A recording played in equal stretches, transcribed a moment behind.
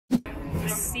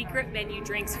secret menu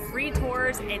drinks, free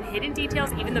tours, and hidden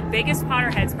details even the biggest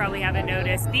Potterheads probably haven't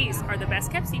noticed. These are the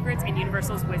best kept secrets in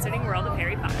Universal's Wizarding World of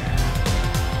Harry Potter.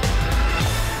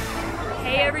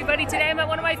 Hey everybody, today I'm at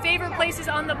one of my favorite places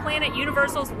on the planet,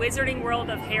 Universal's Wizarding World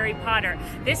of Harry Potter.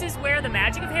 This is where the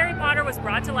magic of Harry Potter was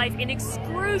brought to life in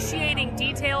excruciating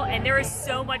detail, and there is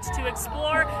so much to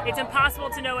explore, it's impossible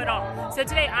to know it all. So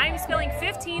today I'm spilling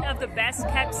 15 of the best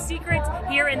kept secrets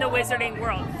here in the Wizarding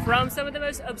World. From some of the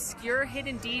most obscure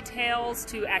hidden details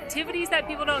to activities that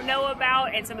people don't know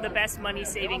about and some of the best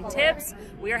money-saving tips,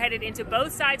 we are headed into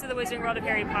both sides of the Wizarding World of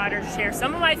Harry Potter to share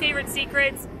some of my favorite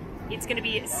secrets. It's gonna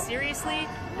be seriously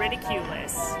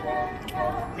ridiculous.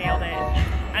 Nailed it.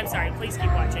 I'm sorry, please keep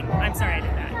watching. I'm sorry I did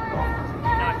that. No,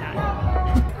 I'm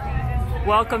not.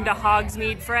 Welcome to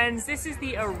Hogsmeade, friends. This is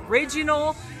the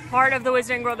original part of the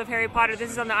Wizarding World of Harry Potter.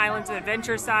 This is on the Islands of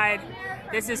Adventure side.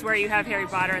 This is where you have Harry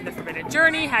Potter and the Forbidden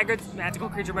Journey, Hagrid's Magical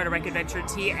Creature Motorbike Adventure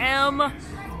TM,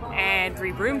 and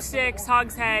Three Broomsticks,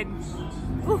 Hogshead.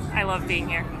 Whew, I love being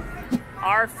here.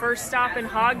 Our first stop in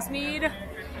Hogsmeade,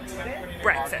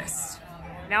 breakfast.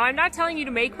 Now, I'm not telling you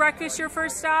to make breakfast your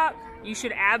first stop. You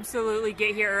should absolutely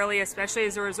get here early, especially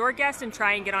as a resort guest, and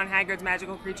try and get on Hagrid's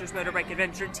Magical Creatures Motorbike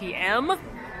Adventure TM.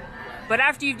 But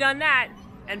after you've done that,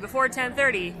 and before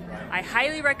 10:30, I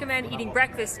highly recommend eating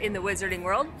breakfast in the Wizarding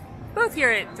World, both here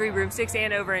at Three Broomsticks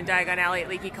and over in Diagon Alley at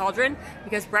Leaky Cauldron,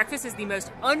 because breakfast is the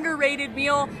most underrated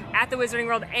meal at the Wizarding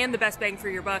World and the best bang for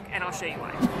your buck, and I'll show you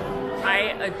why. I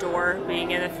adore being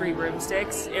in the Three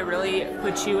Broomsticks. It really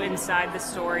puts you inside the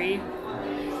story.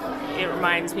 It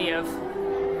reminds me of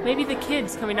maybe the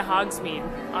kids coming to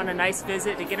Hogsmeade on a nice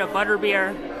visit to get a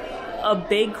butterbeer. A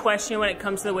big question when it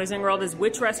comes to the Wizarding World is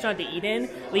which restaurant to eat in,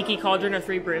 Leaky Cauldron or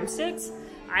Three Broomsticks.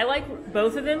 I like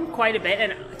both of them quite a bit,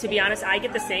 and to be honest, I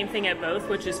get the same thing at both,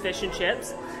 which is fish and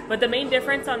chips. But the main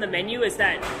difference on the menu is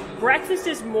that breakfast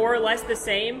is more or less the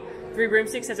same. Three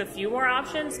Broomsticks has a few more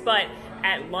options, but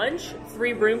at lunch,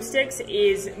 Three Broomsticks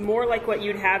is more like what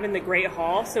you'd have in the Great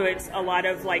Hall. So it's a lot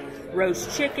of like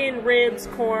roast chicken, ribs,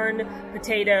 corn,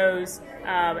 potatoes,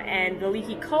 and the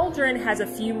Leaky Cauldron has a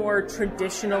few more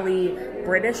traditionally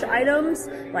British items.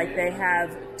 Like they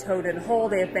have toad and hole,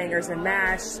 they have bangers and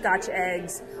mash, Scotch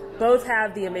eggs. Both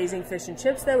have the amazing fish and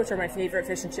chips though, which are my favorite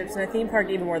fish and chips in a theme park,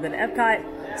 even more than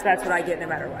Epcot. So that's what I get no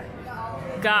matter what.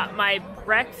 Got my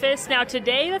breakfast. Now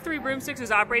today the Three Broomsticks was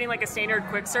operating like a standard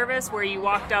quick service where you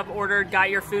walked up, ordered,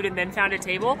 got your food, and then found a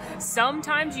table.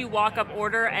 Sometimes you walk up,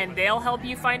 order, and they'll help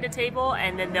you find a table,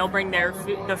 and then they'll bring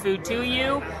the food to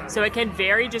you. So it can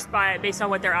vary just based on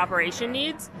what their operation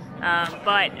needs.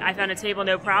 But I found a table,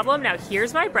 no problem. Now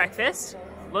here's my breakfast.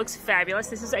 Looks fabulous.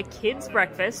 This is a kid's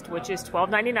breakfast, which is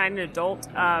 $12.99. An adult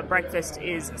breakfast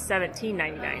is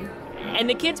 $17.99. And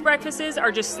the kids' breakfasts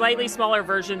are just slightly smaller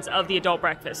versions of the adult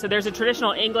breakfast. So there's a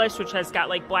traditional English, which has got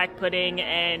like black pudding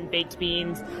and baked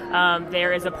beans.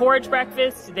 There is a porridge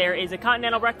breakfast. There is a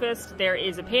continental breakfast. There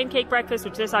is a pancake breakfast,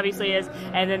 which this obviously is.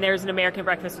 And then there's an American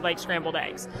breakfast with like scrambled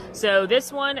eggs. So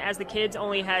this one, as the kids,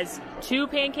 only has 2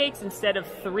 pancakes instead of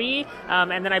 3.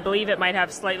 And then I believe it might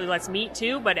have slightly less meat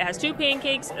too, but it has 2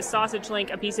 pancakes, a sausage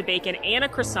link, a piece of bacon, and a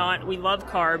croissant. We love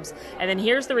carbs. And then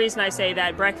here's the reason I say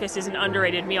that breakfast is an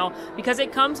underrated meal, because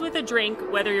it comes with a drink,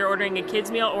 whether you're ordering a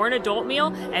kid's meal or an adult meal,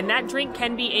 and that drink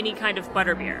can be any kind of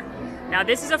butterbeer. Now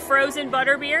this is a frozen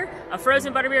butterbeer. A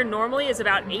frozen butterbeer normally is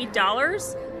about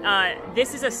 $8.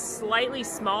 This is a slightly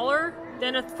smaller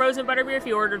than a frozen butterbeer if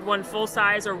you ordered one full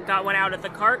size or got one out at the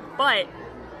cart, but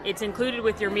it's included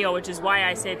with your meal, which is why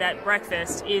I say that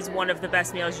breakfast is one of the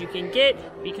best meals you can get,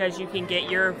 because you can get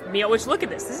your meal, which look at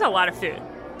this is a lot of food.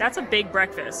 That's a big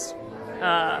breakfast.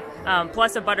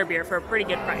 Plus a butterbeer for a pretty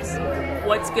good price.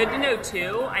 What's good to know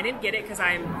too, I didn't get it because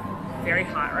I'm very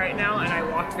hot right now and I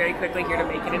walked very quickly here to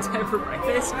make it in time for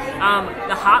breakfast.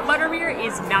 The hot butterbeer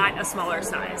is not a smaller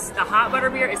size. The hot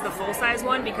butterbeer is the full size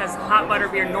one because hot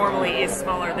butterbeer normally is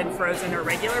smaller than frozen or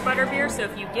regular butterbeer. So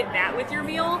if you get that with your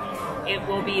meal, it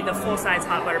will be the full size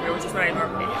hot butterbeer, which is what I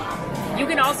normally do. You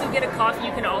can also get a coffee,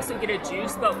 you can also get a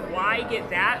juice, but why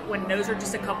get that when those are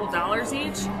just a couple dollars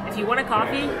each? If you want a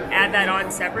coffee, add that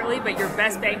on separately, but your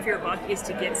best bang for your buck is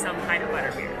to get some kind of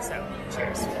butterbeer. So,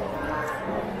 cheers.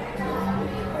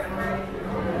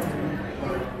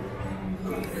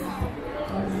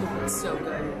 It's so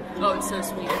good. Oh, it's so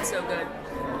sweet, it's so good.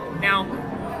 Now,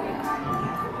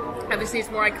 obviously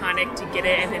it's more iconic to get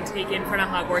it and then take it in front of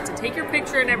Hogwarts and take your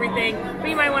picture and everything, but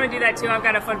you might want to do that too. I've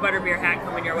got a fun butterbeer hat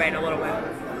coming your way in a little bit.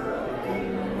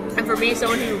 And for me,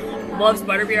 someone who loves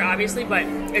butterbeer, obviously, but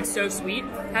it's so sweet,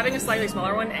 having a slightly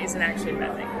smaller one isn't actually a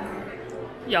bad thing.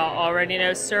 Y'all already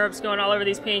know syrup's going all over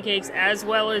these pancakes, as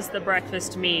well as the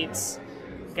breakfast meats.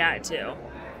 Got to.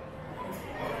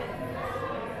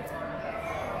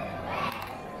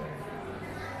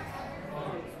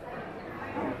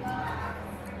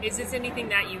 Is this anything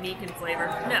that unique in flavor?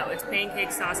 No, it's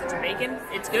pancake, sausage, and bacon.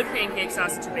 It's good pancake,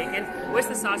 sausage, and bacon. With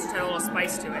the sausage had a little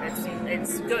spice to it.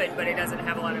 It's good, but it doesn't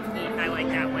have a lot of heat. I like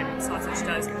that when sausage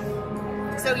does.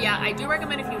 So yeah, I do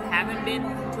recommend if you haven't been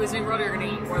to Wizarding World, you're going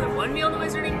to eat more than one meal in the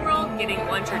Wizarding World, getting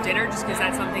lunch or dinner, just because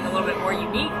that's something a little bit more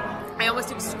unique. I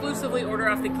almost exclusively order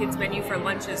off the kids menu for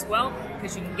lunch as well,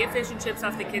 because you can get fish and chips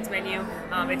off the kids menu.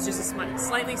 It's just a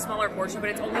slightly smaller portion, but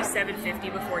it's only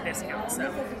 $7.50 before discount.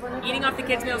 So eating off the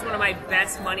kids meal is one of my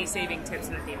best money-saving tips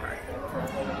in the theme park.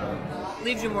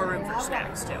 Leaves you more room for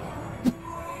snacks too.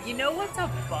 You know what's a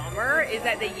bummer is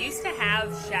that they used to have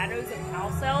shadows of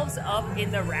house elves up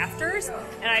in the rafters,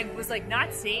 and I was like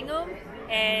not seeing them.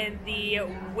 And the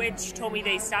witch told me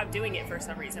they stopped doing it for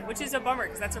some reason, which is a bummer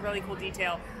because that's a really cool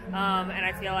detail. And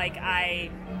I feel like I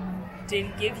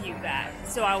didn't give you that.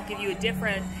 So I'll give you a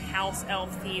different house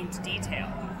elf themed detail,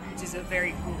 which is a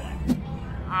very cool one.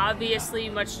 Obviously,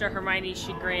 much to Hermione's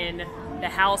chagrin, the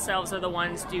house elves are the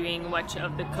ones doing much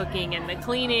of the cooking and the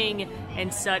cleaning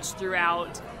and such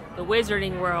throughout the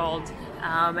Wizarding World.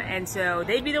 And so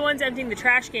they'd be the ones emptying the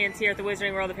trash cans here at the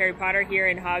Wizarding World of Harry Potter here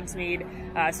in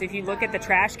Hogsmeade. So if you look at the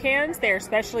trash cans, they're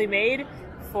specially made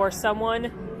for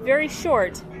someone very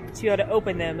short to be able to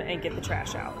open them and get the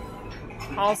trash out.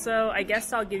 Also, I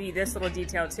guess I'll give you this little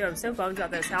detail too. I'm so bummed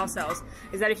about those house elves.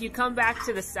 Is that if you come back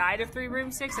to the side of 3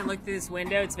 Room 6 and look through this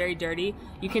window, it's very dirty.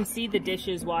 You can see the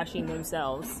dishes washing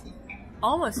themselves,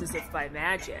 almost as if by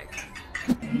magic.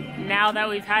 Now that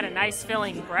we've had a nice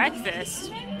filling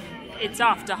breakfast, it's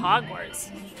off to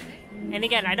Hogwarts. And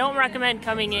again, I don't recommend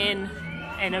coming in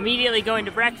and immediately going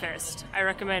to breakfast. I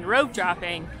recommend rope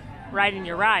dropping, riding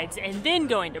your rides, and then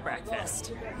going to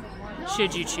breakfast,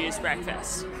 should you choose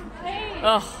breakfast.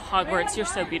 Oh, Hogwarts, you're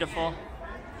so beautiful.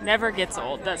 Never gets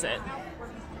old, does it?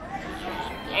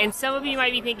 And some of you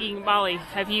might be thinking, Molly,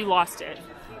 have you lost it?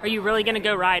 Are you really gonna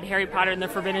go ride Harry Potter and the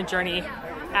Forbidden Journey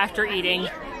after eating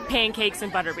pancakes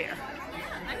and butterbeer?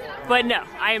 But no,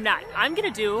 I am not. I'm gonna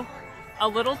do a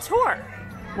little tour.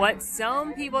 What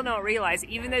some people don't realize,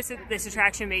 even though this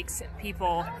attraction makes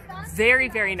people very,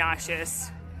 very nauseous,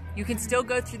 you can still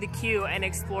go through the queue and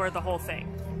explore the whole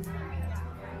thing.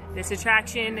 This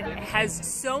attraction has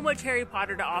so much Harry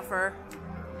Potter to offer.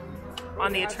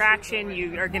 On the attraction,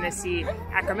 you are going to see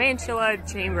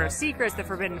Acromantula, Chamber of Secrets, the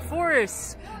Forbidden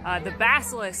Forest, the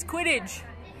Basilisk, Quidditch,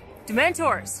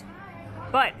 Dementors.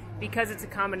 But because it's a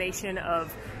combination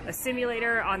of a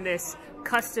simulator on this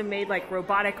custom-made like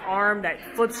robotic arm that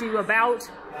flips you about,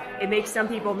 it makes some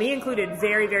people, me included,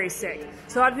 very, very sick.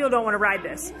 So a lot of people don't want to ride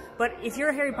this. But if you're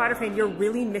a Harry Potter fan, you're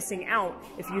really missing out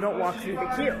if you don't walk through the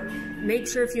queue. Make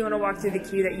sure if you want to walk through the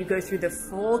queue that you go through the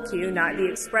full queue, not the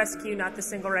express queue, not the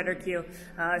single rider queue,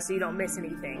 so you don't miss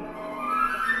anything.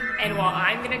 And while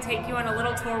I'm going to take you on a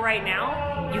little tour right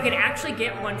now, you can actually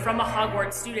get one from a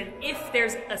Hogwarts student if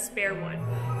there's a spare one.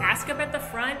 Ask up at the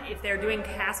front if they're doing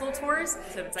castle tours,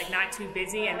 so if it's like not too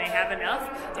busy and they have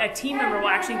enough. A team member will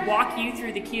actually walk you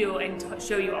through the queue and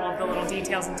show you all of the little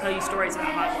details and tell you stories about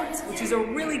Hogwarts, which is a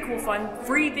really cool, fun,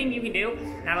 free thing you can do.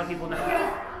 Not a lot of people know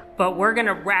yet. But we're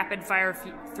gonna rapid fire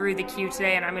through the queue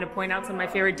today, and I'm gonna point out some of my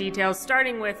favorite details,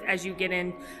 starting with, as you get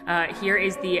in, here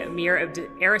is the Mirror of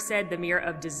Erised, the Mirror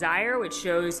of Desire, which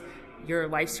shows your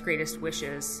life's greatest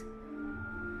wishes.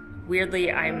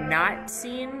 Weirdly, I'm not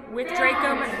seen with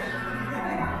Draco.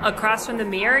 Across from the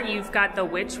mirror, you've got the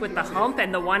witch with the hump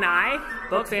and the one eye.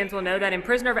 Book fans will know that in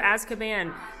Prisoner of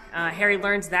Azkaban, Harry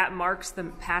learns that marks the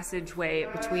passageway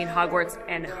between Hogwarts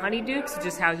and Honeydukes, which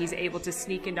is how he's able to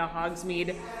sneak into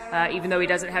Hogsmeade, even though he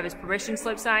doesn't have his permission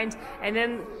slip signed. And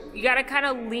then you gotta kind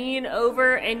of lean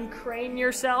over and crane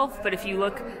yourself, but if you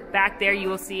look back there, you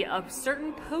will see a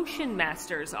certain potion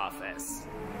master's office.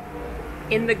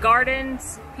 In the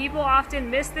gardens, people often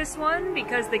miss this one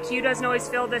because the queue doesn't always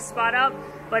fill this spot up,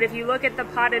 but if you look at the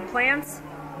potted plants,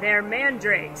 they're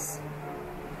mandrakes.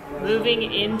 Moving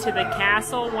into the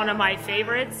castle, one of my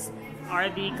favorites are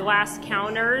the glass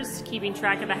counters, keeping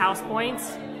track of the house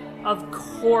points. Of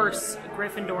course,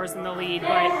 Gryffindor's in the lead,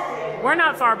 but we're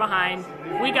not far behind.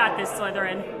 We got this,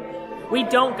 Slytherin. We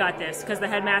don't got this, because the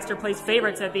headmaster plays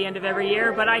favorites at the end of every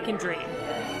year, but I can dream.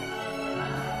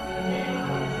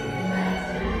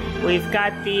 We've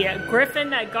got the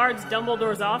Griffin that guards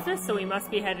Dumbledore's office, so we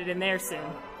must be headed in there soon.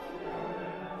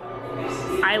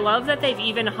 I love that they've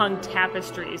even hung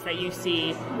tapestries that you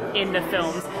see in the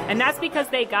films, and that's because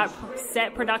they got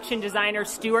set production designer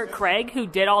Stuart Craig, who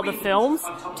did all the films,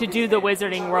 to do the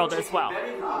Wizarding World as well.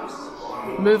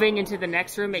 Moving into the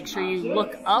next room, make sure you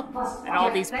look up at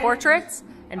all these portraits,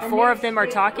 and 4 of them are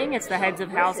talking. It's the heads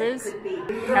of houses.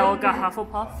 Helga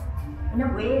Hufflepuff,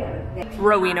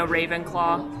 Rowena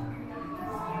Ravenclaw,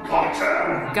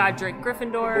 Godric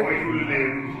Gryffindor,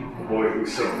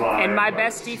 and my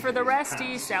bestie for the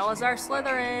restie, Salazar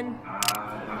Slytherin.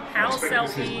 Hal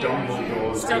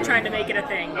Selfie, still trying to make it a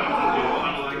thing.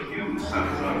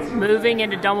 Moving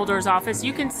into Dumbledore's office,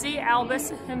 you can see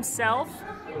Albus himself,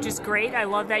 which is great. I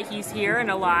love that he's here and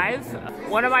alive.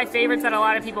 One of my favorites that a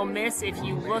lot of people miss, if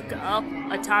you look up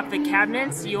atop the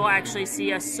cabinets, you'll actually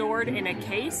see a sword in a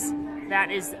case. That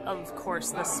is, of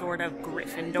course, the sword of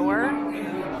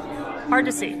Gryffindor. Hard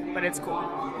to see, but it's cool.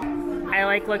 I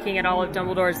like looking at all of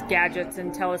Dumbledore's gadgets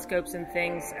and telescopes and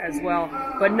things as well,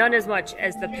 but none as much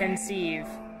as the Pensieve,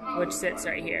 which sits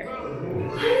right here.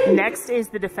 Next is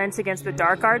the Defense Against the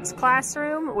Dark Arts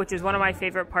classroom, which is one of my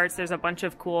favorite parts. There's a bunch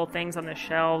of cool things on the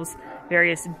shelves,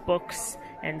 various books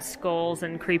and skulls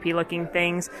and creepy looking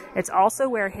things. It's also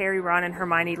where Harry, Ron, and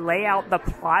Hermione lay out the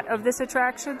plot of this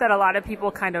attraction that a lot of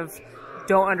people kind of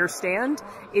don't understand.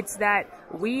 It's that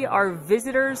we are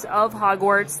visitors of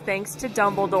Hogwarts thanks to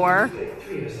Dumbledore,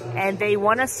 and they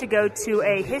want us to go to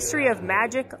a History of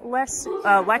Magic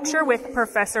lecture with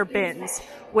Professor Binns,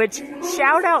 which,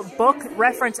 shout out, book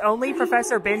reference only.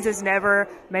 Professor Binns is never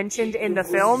mentioned in the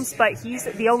films, but he's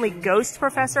the only ghost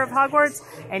professor of Hogwarts,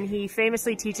 and he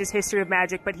famously teaches History of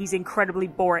Magic, but he's incredibly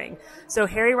boring. So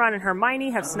Harry, Ron, and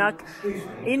Hermione have snuck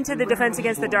into the Defense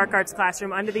Against the Dark Arts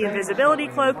classroom under the invisibility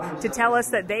cloak to tell us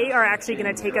that they are actually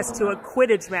going to take us to a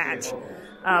Quidditch match.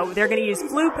 They're going to use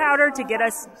flue powder to get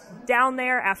us down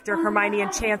there after Hermione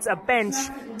enchants a bench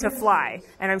to fly.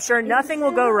 And I'm sure nothing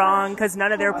will go wrong because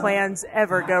none of their plans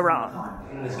ever go wrong.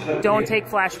 Don't take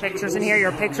flash pictures in here.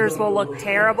 Your pictures will look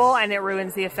terrible and it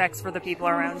ruins the effects for the people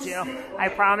around you. I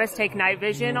promise, take night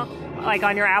vision, like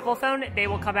on your Apple phone. They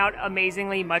will come out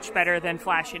amazingly much better than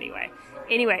flash anyway.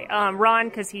 Anyway, Ron,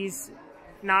 because he's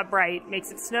not bright,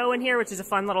 makes it snow in here, which is a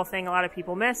fun little thing a lot of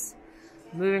people miss.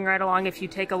 Moving right along, if you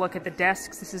take a look at the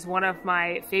desks, this is one of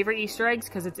my favorite Easter eggs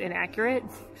because it's inaccurate.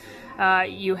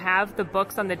 You have the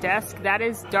books on the desk. That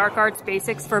is Dark Arts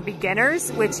Basics for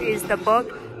Beginners, which is the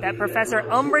book that Professor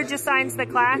Umbridge assigns the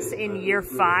class in year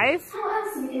 5.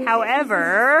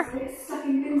 However,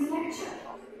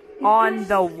 on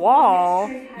the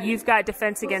wall, you've got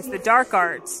Defense Against the Dark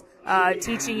Arts,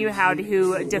 teaching you how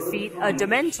to defeat a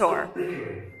Dementor.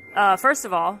 First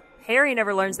of all, Harry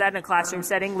never learns that in a classroom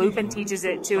setting. Lupin teaches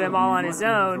it to him all on his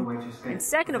own. And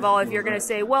second of all, if you're going to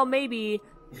say, well, maybe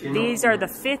these are the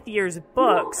 5th year's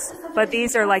books, but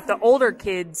these are like the older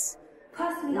kids'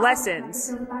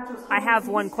 lessons, I have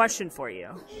one question for you.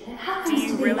 Do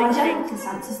you really think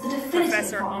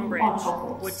Professor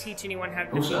Umbridge would teach anyone how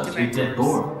to defeat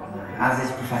Dementors? As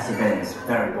is Professor Binns.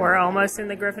 We're almost in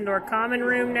the Gryffindor common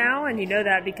room now, and you know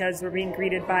that because we're being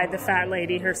greeted by the fat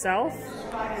lady herself.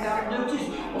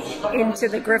 Into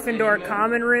the Gryffindor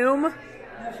common room,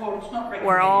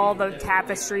 where all the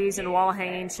tapestries and wall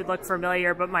hangings should look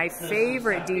familiar, but my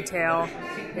favorite detail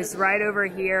is right over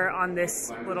here on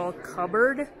this little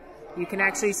cupboard. You can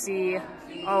actually see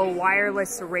a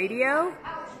wireless radio,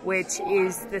 which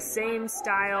is the same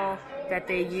style that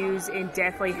they use in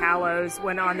Deathly Hallows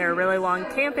when on their really long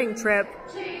camping trip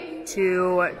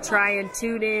to try and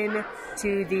tune in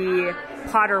to the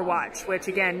Potter Watch, which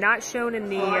again, not shown in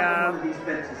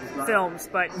the films,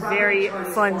 but very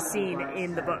fun scene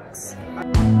in the books.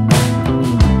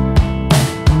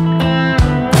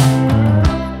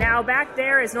 Now back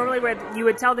there is normally where you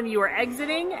would tell them you were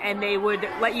exiting and they would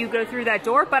let you go through that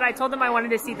door, but I told them I wanted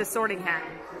to see the Sorting Hat.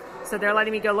 So they're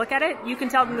letting me go look at it. You can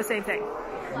tell them the same thing.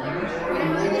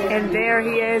 And there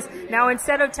he is. Now,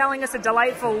 instead of telling us a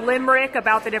delightful limerick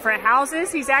about the different houses,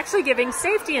 he's actually giving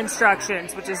safety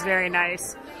instructions, which is very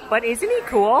nice. But isn't he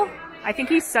cool? I think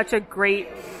he's such a great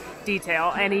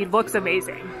detail, and he looks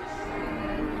amazing.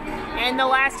 And the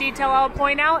last detail I'll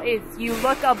point out, if you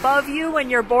look above you when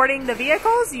you're boarding the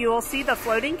vehicles, you will see the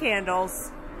floating candles.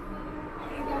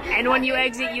 And when you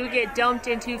exit, you get dumped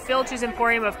into Filch's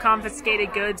Emporium of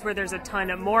Confiscated Goods, where there's a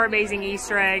ton of more amazing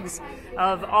Easter eggs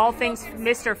of all things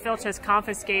Mr. Filch has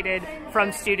confiscated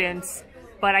from students.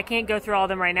 But I can't go through all of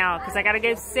them right now because I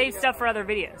gotta save stuff for other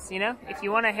videos, you know? If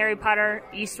you want a Harry Potter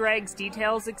Easter eggs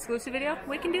details exclusive video,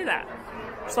 we can do that.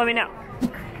 Just let me know.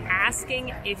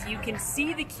 Asking if you can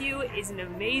see the queue is an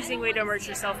amazing way to immerse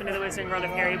yourself into the Wizarding World of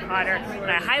Harry Potter,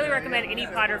 and I highly recommend any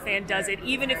Potter fan does it,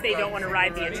 even if they don't want to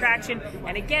ride the attraction.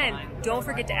 And again, don't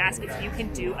forget to ask if you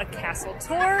can do a castle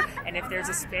tour, and if there's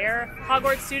a spare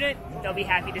Hogwarts student, they'll be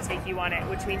happy to take you on it,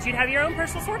 which means you'd have your own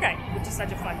personal tour guide, which is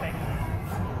such a fun thing.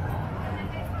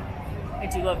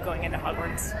 do love going into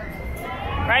Hogwarts.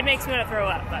 Ride makes me want to throw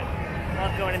up, but I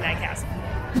love going in that castle.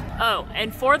 Oh,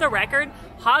 and for the record,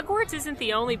 Hogwarts isn't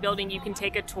the only building you can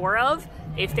take a tour of.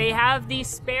 If they have the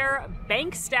spare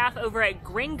bank staff over at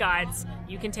Gringotts,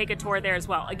 you can take a tour there as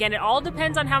well. Again, it all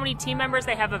depends on how many team members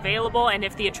they have available and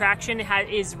if the attraction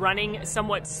is running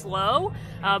somewhat slow.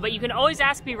 But you can always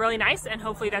ask, be really nice, and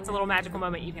hopefully that's a little magical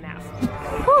moment you can have.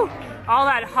 Whew! All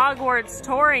that Hogwarts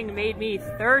touring made me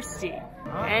thirsty.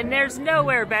 And there's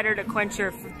nowhere better to quench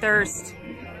your thirst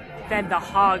than the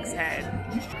Hog's Head.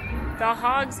 The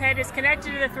Hog's Head is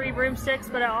connected to the Three Broomsticks,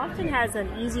 but it often has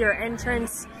an easier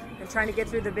entrance than trying to get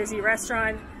through the busy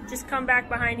restaurant. Just come back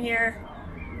behind here.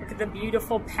 Look at the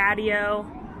beautiful patio.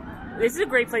 This is a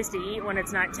great place to eat when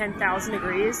it's not 10,000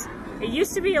 degrees. It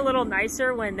used to be a little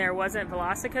nicer when there wasn't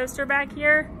Velocicoaster back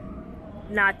here.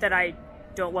 Not that I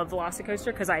don't love Velocicoaster,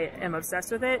 because I am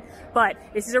obsessed with it, but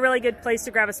this is a really good place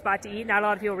to grab a spot to eat. Not a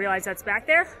lot of people realize that's back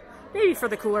there, maybe for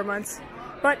the cooler months.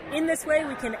 But in this way,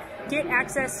 we can get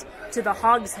access to the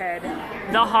Hog's Head.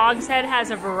 The Hog's Head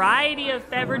has a variety of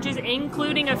beverages,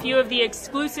 including a few of the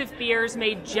exclusive beers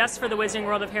made just for the Wizarding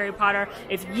World of Harry Potter.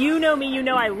 If you know me, you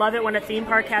know I love it when a theme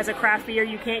park has a craft beer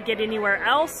you can't get anywhere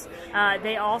else.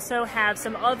 They also have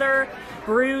some other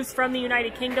brews from the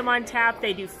United Kingdom on tap.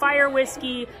 They do fire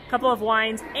whiskey, a couple of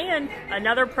wines, and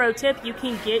another pro tip, you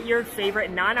can get your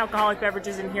favorite non-alcoholic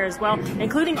beverages in here as well,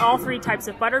 including all 3 types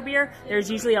of butterbeer.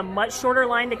 There's usually a much shorter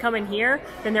line to come in here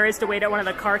than there is to wait at one of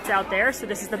the carts out there, so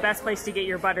this is the best place to get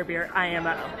your butterbeer,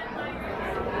 IMO.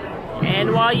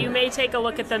 And while you may take a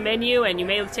look at the menu and you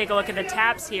may take a look at the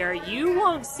taps here, you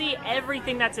won't see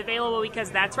everything that's available,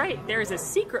 because that's right, there is a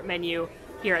secret menu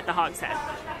here at the Hog's Head.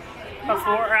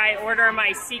 Before I order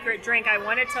my secret drink, I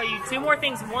want to tell you 2 more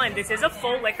things. One, this is a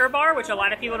full liquor bar, which a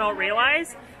lot of people don't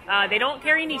realize. They don't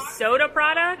carry any soda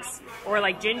products or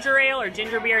like ginger ale or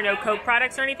ginger beer, no Coke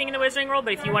products or anything in the Wizarding World,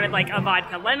 but if you wanted like a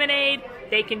vodka lemonade,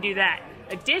 they can do that.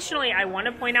 Additionally, I want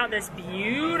to point out this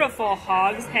beautiful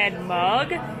Hog's Head mug,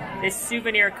 this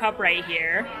souvenir cup right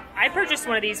here. I purchased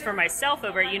one of these for myself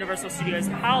over at Universal Studios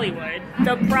Hollywood.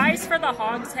 The price for the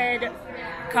Hog's Head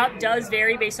cup does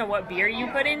vary based on what beer you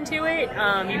put into it.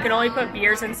 You can only put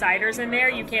beers and ciders in there.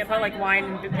 You can't put like wine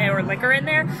or liquor in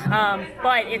there.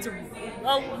 But it's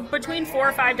between $4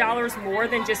 or $5 more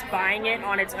than just buying it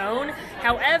on its own.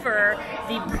 However,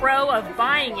 the pro of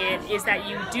buying it is that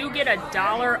you do get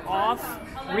 $1 off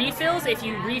refills if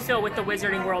you refill with the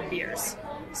Wizarding World beers.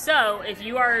 So if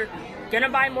you are gonna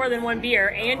buy more than 1 beer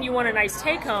and you want a nice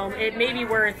take home, it may be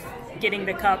worth getting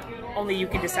the cup. Only you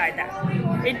can decide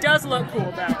that. It does look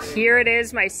cool though. Here it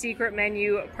is, my secret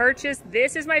menu purchase.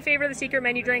 This is my favorite of the secret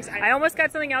menu drinks. I almost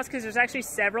got something else because there's actually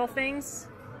several things.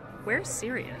 Where's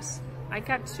Sirius? I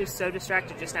got just so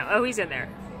distracted just now. Oh, he's in there.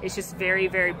 It's just very,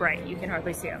 very bright. You can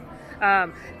hardly see him.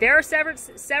 There are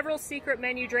several secret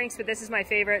menu drinks, but this is my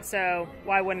favorite, so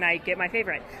why wouldn't I get my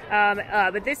favorite?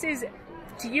 But this is,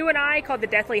 to you and I, called the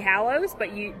Deathly Hallows, but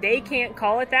they can't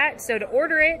call it that. So to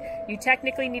order it, you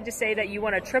technically need to say that you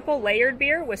want a triple layered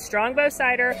beer with Strongbow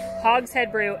cider, Hog's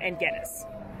Head brew, and Guinness.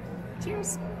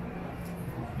 Cheers.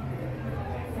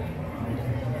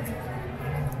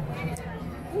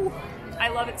 Ooh, I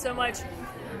love it so much.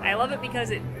 I love it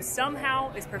because it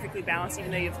somehow is perfectly balanced,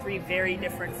 even though you have 3 very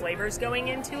different flavors going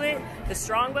into it. The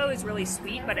Strongbow is really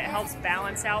sweet, but it helps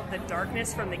balance out the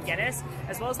darkness from the Guinness,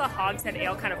 as well as the Hog's Head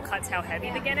Ale kind of cuts how heavy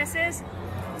the Guinness is.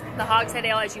 The Hog's Head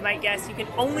Ale, as you might guess, you can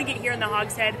only get here in the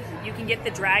Hog's Head. You can get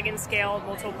the Dragon Scale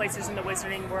multiple places in the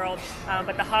Wizarding World,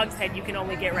 but the Hog's Head you can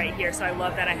only get right here, so I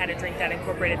love that I had a drink that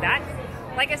incorporated that.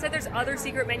 Like I said, there's other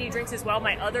secret menu drinks as well.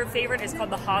 My other favorite is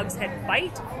called the Hog's Head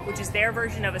Bite, which is their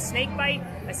version of a snake bite.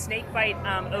 A snake bite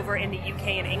over in the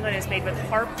UK and England is made with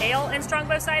Harp Ale and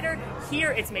Strongbow cider.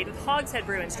 Here it's made with Hog's Head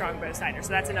brew and Strongbow cider, so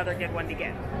that's another good one to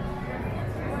get.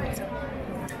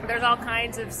 There's all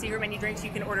kinds of secret menu drinks. You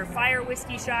can order fire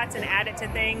whiskey shots and add it to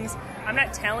things. I'm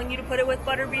not telling you to put it with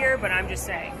butterbeer, but I'm just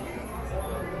saying.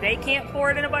 They can't pour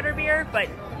it in a butterbeer, but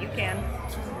you can.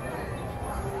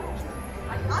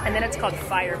 And then it's called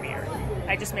fire beer.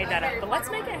 I just made that up, but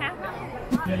let's make it happen.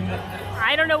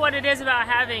 I don't know what it is about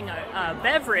having a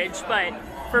beverage, but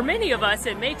for many of us,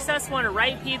 it makes us want to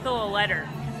write people a letter.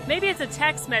 Maybe it's a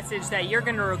text message that you're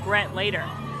going to regret later.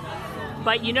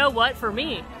 But you know what? For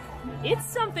me, it's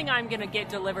something I'm going to get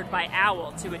delivered by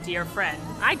Owl to a dear friend.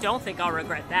 I don't think I'll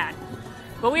regret that.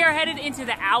 But we are headed into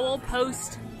the Owl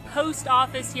Post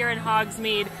office here in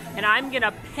Hogsmeade, and I'm going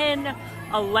to pen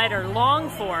a letter, long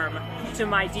form, to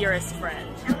my dearest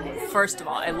friend. First of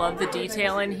all, I love the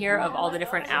detail in here of all the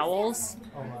different owls.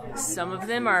 Some of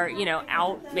them are, you know,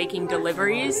 out making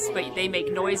deliveries, but they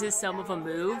make noises, some of them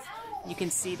move. You can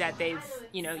see that they've,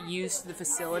 you know, used the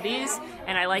facilities.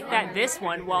 And I like that this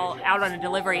one, while out on a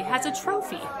delivery, has a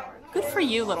trophy. Good for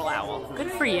you, little owl.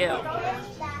 Good for you.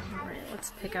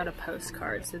 Let's pick out a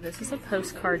postcard. So this is a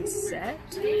postcard set.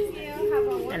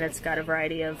 And it's got a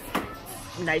variety of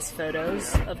nice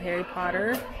photos of Harry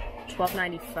Potter.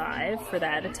 $12.95 for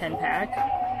that, a 10-pack.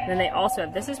 Then they also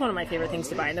have, this is one of my favorite things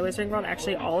to buy in the Wizarding World.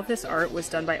 Actually, all of this art was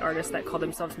done by artists that call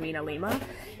themselves Mina Lima,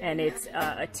 and it's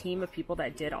a team of people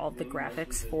that did all of the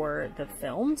graphics for the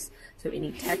films. So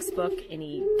any textbook,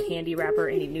 any candy wrapper,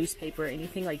 any newspaper,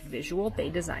 anything like visual, they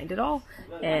designed it all.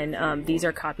 And these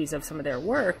are copies of some of their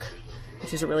work,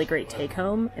 which is a really great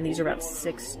take-home. And these are about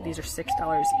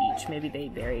 $6 each. Maybe they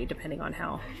vary depending on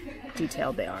how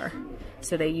detailed they are.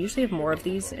 So they usually have more of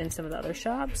these in some of the other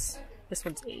shops. This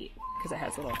one's $8 because it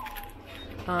has a little.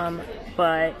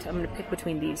 But I'm gonna pick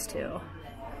between these two.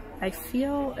 I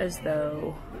feel as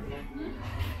though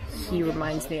he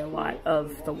reminds me a lot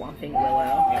of the Whomping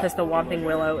Willow, because the Whomping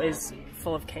Willow is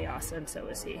full of chaos, and so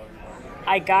is he.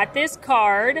 I got this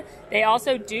card. They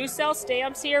also do sell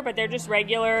stamps here, but they're just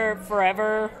regular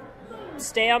forever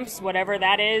stamps, whatever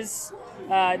that is.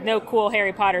 No cool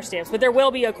Harry Potter stamps, but there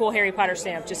will be a cool Harry Potter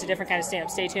stamp, just a different kind of stamp.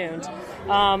 Stay tuned.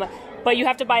 But you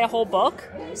have to buy a whole book.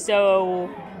 So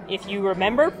if you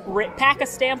remember, pack a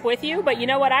stamp with you. But you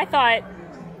know what? I thought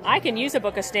I can use a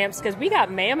book of stamps because we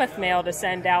got Mammoth mail to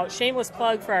send out. Shameless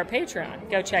plug for our Patreon.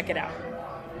 Go check it out.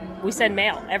 We send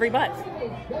mail every month,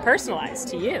 personalized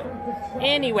to you.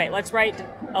 Anyway, let's write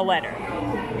a letter.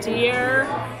 Dear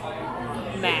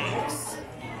Max.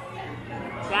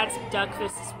 That's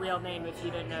Duckfist's real name if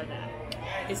you didn't know that.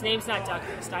 His name's not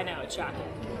Duckfist, I know, it's shocking.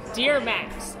 Dear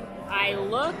Max, I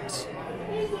looked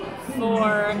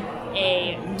for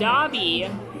a Dobby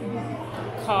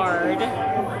card,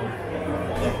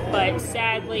 but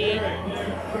sadly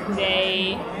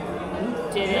they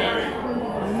didn't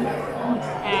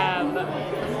have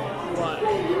one.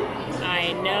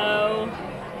 I know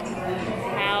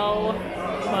how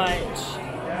much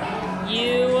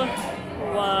you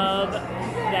love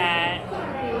that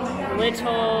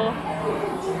little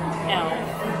elf.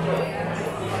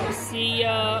 See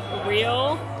ya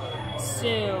real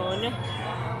soon.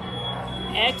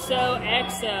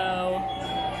 XOXO,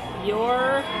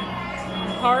 your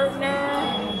partner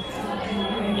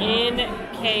in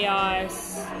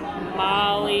chaos,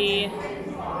 Molly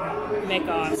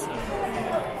McAwesome.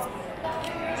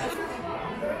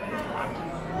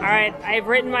 Alright, I've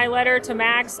written my letter to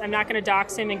Max. I'm not going to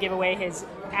dox him and give away his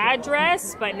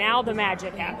address, but now the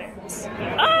magic happens.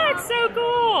 Oh, it's so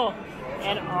cool!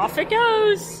 And off it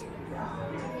goes.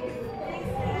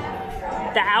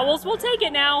 The owls will take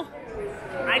it now.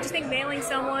 I just think mailing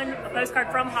someone a postcard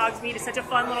from Hogsmeade is such a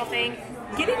fun little thing.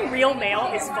 Getting real mail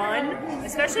is fun,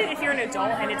 especially if you're an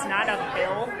adult and it's not a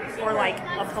bill or like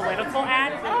a political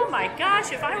ad. Oh my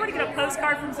gosh, if I were to get a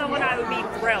postcard from someone, I would be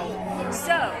thrilled.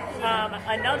 So,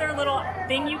 another little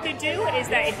thing you could do is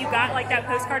that if you got like that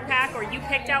postcard pack or you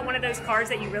picked out one of those cards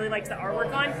that you really liked the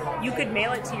artwork on, you could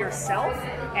mail it to yourself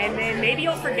and then maybe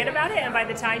you'll forget about it, and by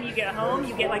the time you get home,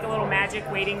 you get like a little magic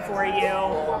waiting for you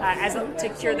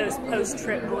to cure those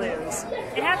post-trip blues.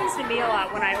 It happens to me a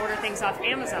lot when I order things off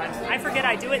Amazon. I forget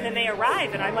I do it and then they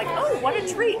arrive and I'm like, oh, what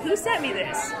a treat. Who sent me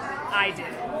this? I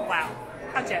did. Wow.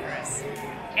 How generous.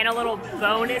 And a little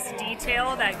bonus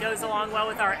detail that goes along well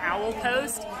with our owl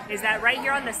post is that right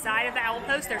here on the side of the owl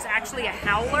post, there's actually a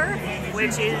howler,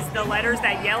 which is the letters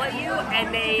that yell at you,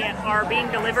 and they are being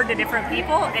delivered to different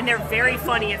people, and they're very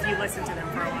funny if you listen to them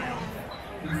for a while.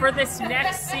 For this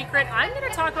next secret, I'm going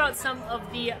to talk about some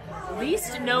of the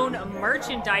least known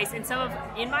merchandise and some of,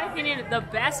 in my opinion, the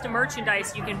best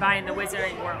merchandise you can buy in the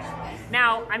Wizarding World.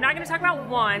 Now, I'm not going to talk about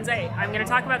wands. I'm going to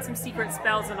talk about some secret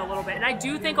spells in a little bit. And I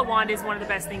do think a wand is one of the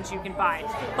best things you can buy.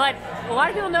 But a lot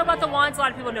of people know about the wands. A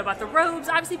lot of people know about the robes.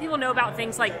 Obviously, people know about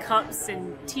things like cups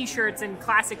and t-shirts and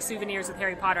classic souvenirs with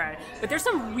Harry Potter on it. But there's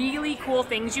some really cool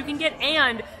things you can get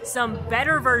and some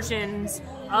better versions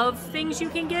of things you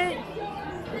can get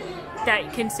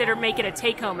that make it a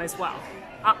take-home as well.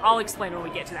 I'll explain when we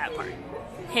get to that part.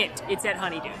 Hint, it's at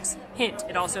Honeydews. Hint,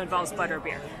 it also involves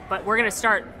butterbeer. But we're going to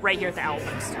start right here at the Owl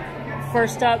Post.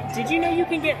 First up, did you know you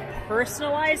can get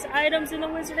personalized items in the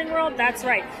Wizarding World? That's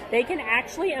right. They can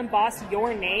actually emboss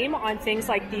your name on things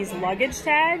like these luggage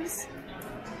tags,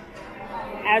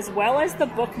 as well as the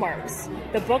bookmarks.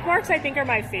 The bookmarks, I think, are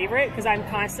my favorite because I'm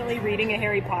constantly reading a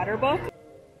Harry Potter book.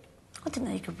 I didn't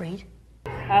know you could read.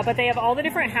 But they have all the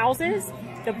different houses.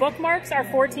 The bookmarks are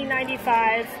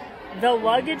 $14.95. The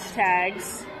luggage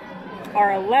tags are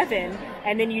 $11,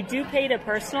 and then you do pay to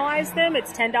personalize them.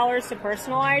 It's $10 to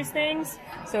personalize things,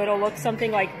 so it'll look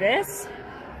something like this.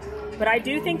 But I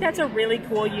do think that's a really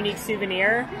cool, unique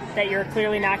souvenir that you're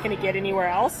clearly not going to get anywhere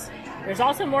else. There's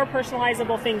also more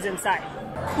personalizable things inside.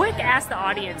 Quick ask the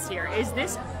audience here, is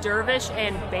this Dervish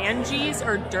and Bangees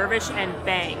or Dervish and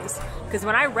Bangs? Because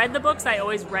when I read the books, I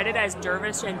always read it as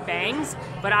Dervish and Bangs,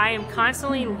 but I am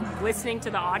constantly listening to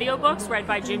the audiobooks read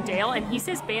by Jim Dale, and he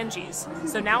says Bangees.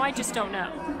 So now I just don't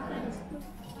know.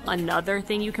 Another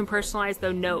thing you can personalize,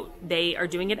 though, note, they are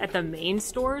doing it at the main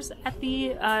stores at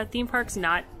the theme parks,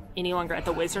 not any longer at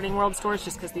the Wizarding World stores,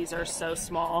 just because these are so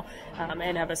small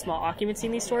and have a small occupancy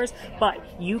in these stores. But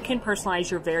you can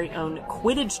personalize your very own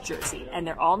Quidditch jersey, and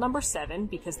they're all number 7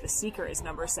 because the Seeker is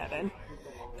number 7.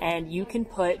 And you can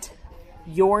put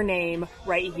your name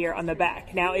right here on the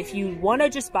back. Now, if you want to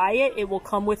just buy it, it will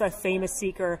come with a famous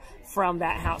Seeker from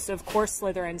that house. So, of course,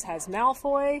 Slytherin's has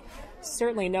Malfoy.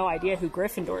 Certainly no idea who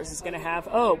Gryffindor's is going to have.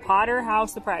 Oh, Potter, how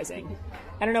surprising.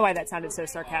 I don't know why that sounded so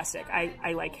sarcastic.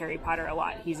 I like Harry Potter a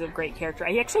lot. He's a great character.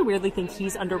 I actually weirdly think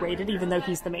he's underrated, even though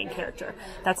he's the main character.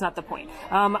 That's not the point.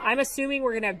 I'm assuming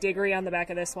we're going to have Diggory on the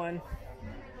back of this one.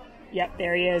 Yep,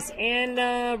 there he is. And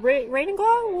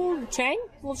Ravenclaw?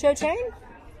 Little Cho Chang?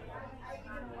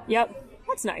 Yep,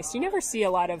 that's nice. You never see a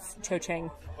lot of Cho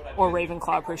Chang or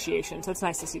Ravenclaw appreciation, so it's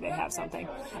nice to see they have something.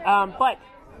 But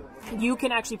you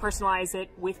can actually personalize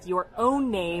it with your own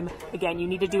name. Again, you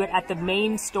need to do it at the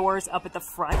main stores up at the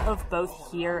front of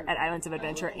both here at Islands of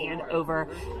Adventure and over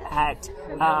at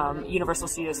Universal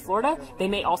Studios Florida. They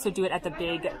may also do it at the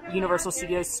big Universal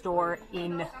Studios store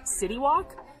in City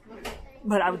Walk.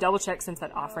 But I would double check since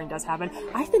that offering does happen.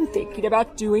 I've been thinking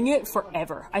about doing it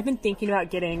forever. I've been thinking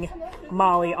about getting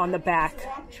Molly on the back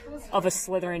of a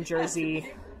Slytherin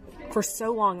jersey for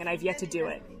so long, and I've yet to do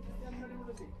it.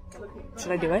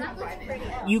 Should I do it?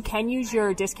 You can use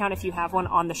your discount if you have one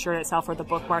on the shirt itself or the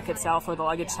bookmark itself or the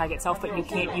luggage tag itself, but you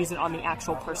can't use it on the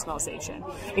actual personalization.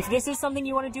 If this is something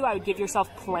you want to do, I would give yourself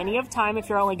plenty of time if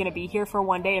you're only going to be here for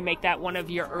one day and make that one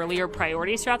of your earlier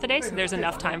priorities throughout the day, so there's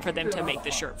enough time for them to make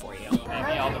the shirt for you.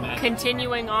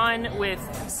 Continuing on with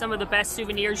some of the best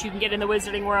souvenirs you can get in the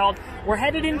Wizarding World, we're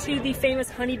headed into the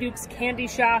famous Honeyduke's Candy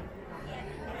Shop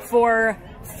for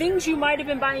things you might have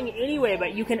been buying anyway,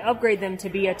 but you can upgrade them to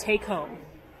be a take-home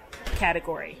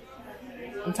category.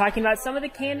 I'm talking about some of the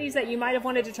candies that you might have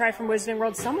wanted to try from Wizarding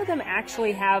World. Some of them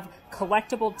actually have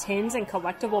collectible tins and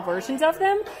collectible versions of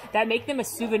them that make them a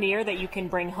souvenir that you can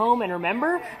bring home and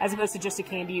remember, as opposed to just a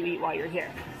candy you eat while you're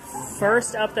here.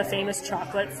 First up, the famous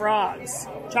chocolate frogs.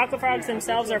 Chocolate frogs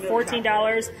themselves are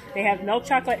 $14. They have milk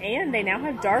chocolate and they now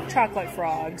have dark chocolate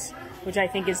frogs, which I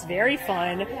think is very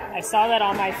fun. I saw that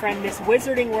on my friend Miss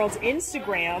Wizarding World's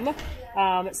Instagram.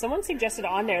 Someone suggested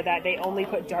on there that they only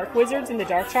put dark wizards in the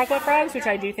dark chocolate frogs, which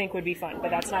I do think would be fun,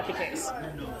 but that's not the case.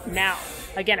 Now,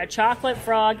 again, a chocolate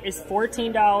frog is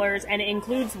 $14, and it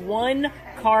includes one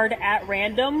card at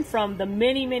random from the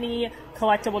many, many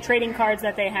collectible trading cards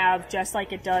that they have, just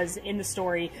like it does in the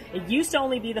story. It used to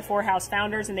only be the 4 house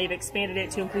founders, and they've expanded it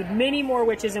to include many more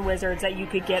witches and wizards that you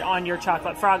could get on your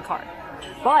chocolate frog card.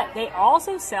 But they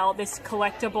also sell this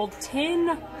collectible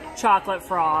tin chocolate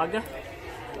frog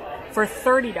for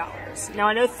 $30. Now,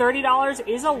 I know $30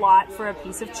 is a lot for a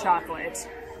piece of chocolate,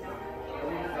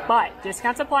 but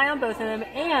discounts apply on both of them,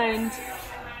 and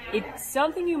it's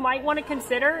something you might want to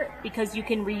consider because you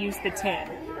can reuse the tin.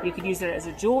 You could use it as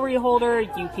a jewelry holder,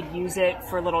 you could use it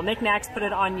for little knickknacks, put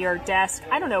it on your desk.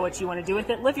 I don't know what you want to do with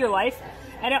it. Live your life.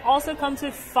 And it also comes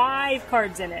with 5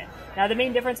 cards in it. Now, the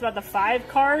main difference about the 5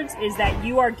 cards is that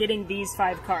you are getting these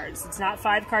 5 cards. It's not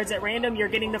 5 cards at random. You're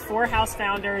getting the 4 house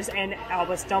founders and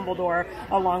Albus Dumbledore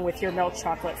along with your milk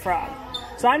chocolate frog.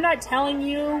 So I'm not telling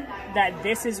you that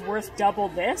this is worth double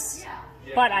this,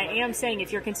 but I am saying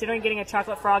if you're considering getting a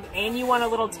chocolate frog and you want a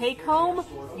little take home,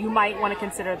 you might want to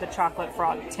consider the chocolate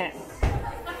frog tin.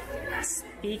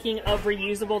 Speaking of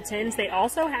reusable tins, they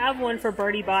also have one for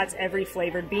Bertie Bott's Every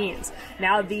Flavored Beans.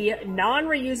 Now, the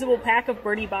non-reusable pack of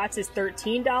Bertie Bott's is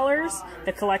 $13.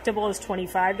 The collectible is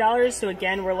 $25. So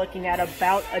again, we're looking at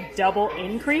about a double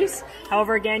increase.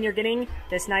 However, again, you're getting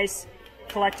this nice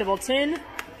collectible tin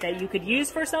that you could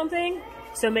use for something.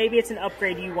 So maybe it's an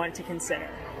upgrade you want to consider.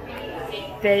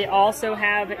 They also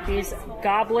have these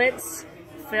goblets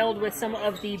filled with some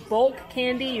of the bulk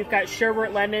candy. You've got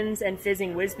sherbet lemons and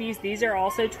fizzing Whizbees. These are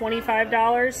also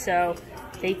 $25, so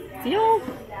they feel...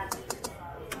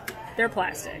 they're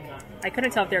plastic. I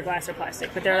couldn't tell if they're glass or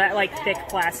plastic, but they're that like thick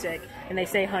plastic, and they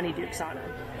say Honeydukes on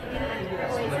them.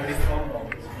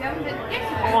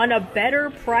 On a better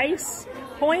price,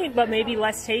 point, but maybe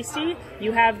less tasty.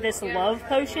 You have this Love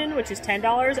Potion, which is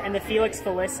 $10, and the Felix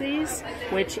Felicis,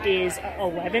 which is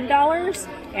 $11.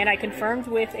 And I confirmed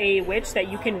with a witch that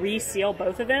you can reseal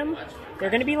both of them. They're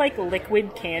going to be like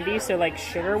liquid candy, so like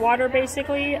sugar water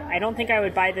basically. I don't think I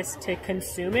would buy this to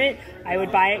consume it. I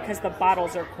would buy it because the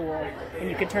bottles are cool and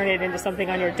you could turn it into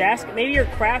something on your desk. Maybe you're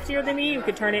craftier than me, you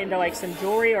could turn it into like some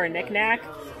jewelry or a knick-knack.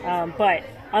 But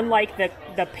unlike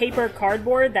the paper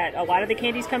cardboard that a lot of the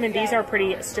candies come in, these are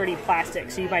pretty sturdy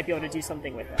plastic, so you might be able to do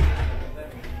something with them.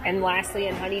 And lastly,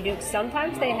 in Honeydukes,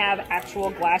 sometimes they have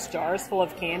actual glass jars full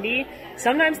of candy.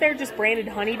 Sometimes they're just branded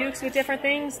Honeydukes with different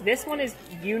things. This one is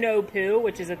You-Know-Poo,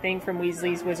 which is a thing from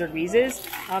Weasley's Wizard Wheezes.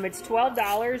 It's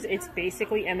 $12. It's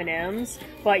basically M&Ms,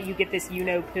 but you get this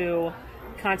You-Know-Poo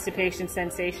constipation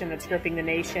sensation that's gripping the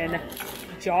nation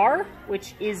jar,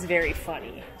 which is very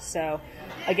funny. So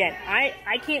again,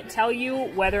 I can't tell you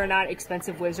whether or not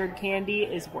expensive wizard candy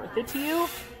is worth it to you,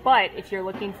 but if you're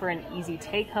looking for an easy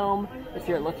take home, if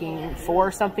you're looking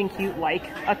for something cute like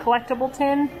a collectible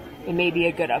tin, it may be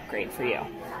a good upgrade for you.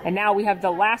 And now we have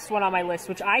the last one on my list,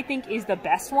 which I think is the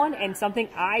best one and something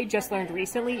I just learned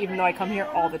recently, even though I come here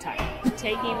all the time.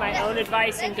 Taking my own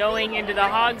advice and going into the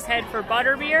Hogshead for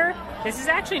butterbeer. This is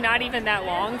actually not even that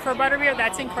long for butterbeer.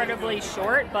 That's incredibly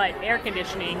short, but air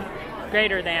conditioning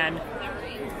greater than.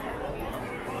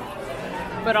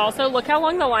 But also, look how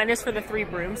long the line is for the 3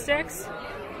 broomsticks.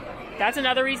 That's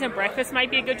another reason breakfast might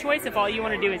be a good choice if all you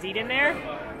want to do is eat in there.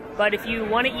 But if you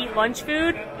want to eat lunch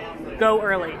food, go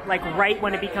early, like right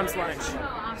when it becomes lunch.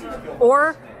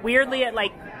 Or weirdly at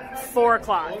like 4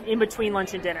 o'clock in between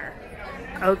lunch and dinner.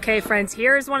 Okay friends,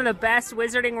 here's one of the best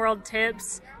Wizarding World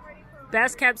tips,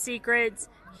 best kept secrets.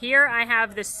 Here I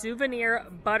have the souvenir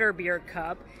butterbeer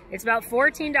cup. It's about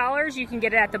 $14. You can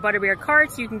get it at the butterbeer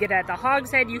carts, you can get it at the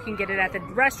Hogshead, you can get it at the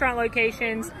restaurant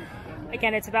locations.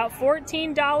 Again, it's about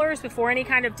 $14 before any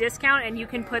kind of discount, and you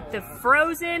can put the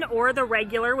frozen or the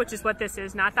regular, which is what this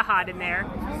is, not the hot in there.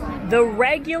 The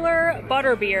regular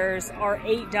butterbeers are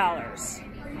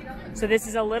 $8. So this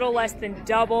is a little less than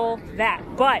double that.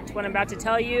 But what I'm about to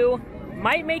tell you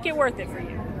might make it worth it for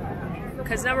you.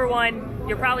 Because number one,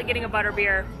 you're probably getting a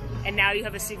butterbeer, and now you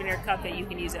have a souvenir cup that you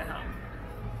can use at home.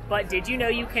 But did you know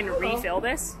you can refill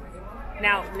this?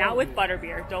 Now, not with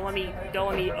butterbeer. Don't let me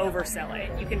oversell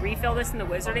it. You can refill this in the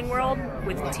Wizarding World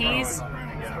with teas,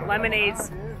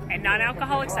 lemonades, and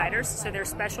non-alcoholic ciders. So they're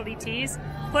specialty teas.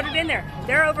 Put it in there.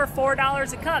 They're over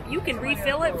 $4 a cup. You can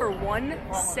refill it for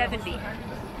 $1.70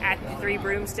 at the 3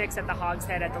 broomsticks, at the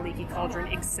Hogshead, at the Leaky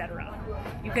Cauldron, etc.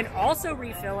 You can also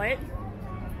refill it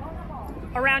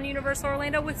around Universal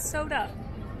Orlando with soda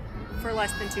for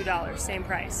less than $2, same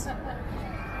price.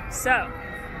 So,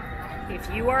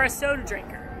 if you are a soda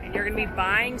drinker and you're going to be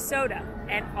buying soda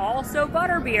and also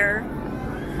butterbeer,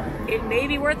 it may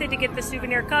be worth it to get the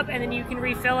souvenir cup, and then you can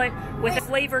refill it with a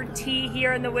flavored tea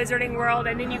here in the Wizarding World,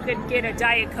 and then you could get a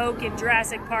Diet Coke in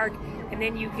Jurassic Park, and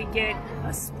then you could get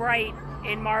a Sprite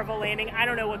in Marvel Landing. I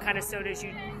don't know what kind of sodas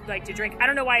you like to drink. I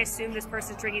don't know why I assume this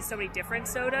person's drinking so many different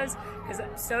sodas, because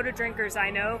soda drinkers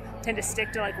I know tend to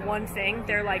stick to like one thing.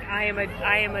 They're like, I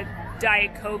am a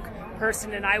Diet Coke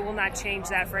person and I will not change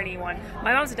that for anyone.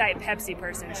 My mom's a Diet Pepsi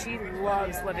person. She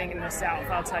loves living in the South,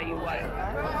 I'll tell you what.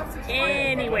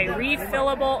 Anyway,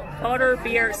 refillable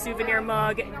butterbeer souvenir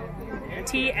mug,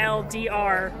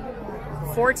 TLDR,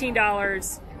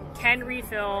 $14. Can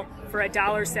refill for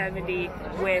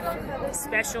 $1.70 with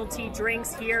specialty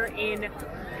drinks here in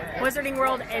Wizarding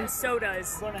World and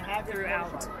sodas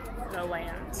throughout the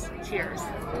land. Cheers.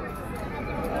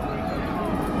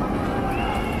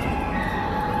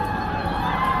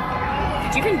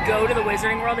 Did you even go to the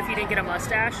Wizarding World if you didn't get a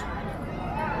mustache?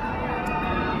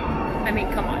 I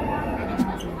mean, come on.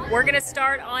 We're gonna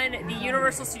start on the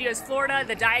Universal Studios Florida,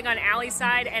 the Diagon Alley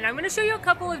side, and I'm gonna show you a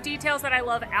couple of details that I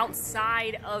love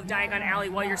outside of Diagon Alley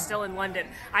while you're still in London.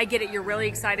 I get it, you're really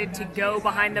excited to go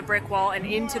behind the brick wall and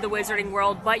into the Wizarding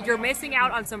World, but you're missing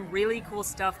out on some really cool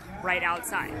stuff right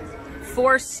outside.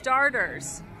 For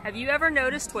starters, have you ever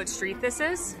noticed what street this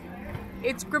is?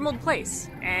 It's Grimmauld Place,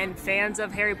 and fans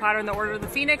of Harry Potter and the Order of the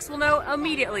Phoenix will know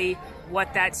immediately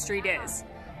what that street is.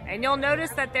 And you'll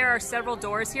notice that there are several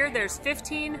doors here. There's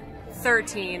 15,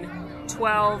 13,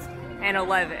 12, and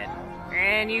 11.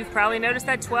 And you've probably noticed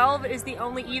that 12 is the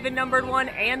only even numbered one,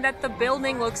 and that the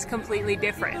building looks completely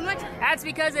different. That's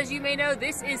because, as you may know,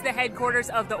 this is the headquarters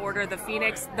of the Order of the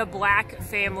Phoenix, the Black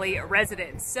family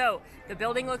residence. So the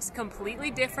building looks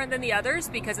completely different than the others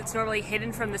because it's normally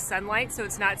hidden from the sunlight, so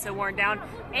it's not so worn down.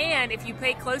 And if you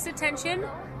pay close attention,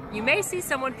 you may see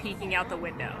someone peeking out the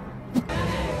window.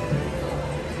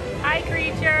 Hi,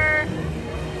 creature.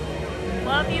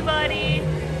 Love you, buddy.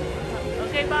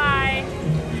 Okay, bye.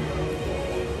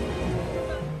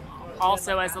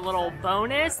 Also, as a little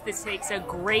bonus, this takes a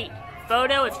great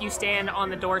photo if you stand on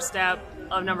the doorstep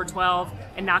of number 12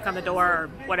 and knock on the door or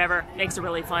whatever. Makes a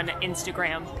really fun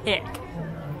Instagram pic.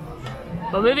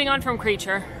 But moving on from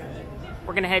Creature,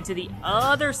 we're gonna head to the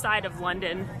other side of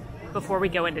London before we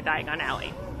go into Diagon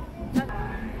Alley.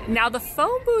 Now the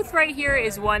phone booth right here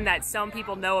is one that some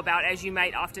people know about, as you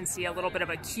might often see a little bit of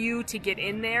a queue to get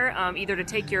in there, either to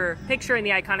take your picture in the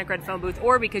iconic red phone booth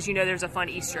or because you know there's a fun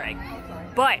Easter egg.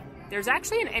 But there's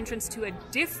actually an entrance to a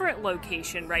different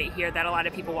location right here that a lot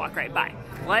of people walk right by.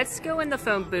 Let's go in the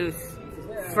phone booth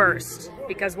first,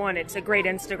 because one, it's a great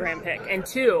Instagram pic, and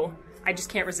two, I just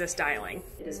can't resist dialing.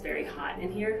 It is very hot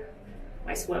in here.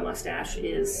 My sweat mustache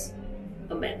is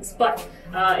immense. But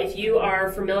if you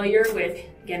are familiar with,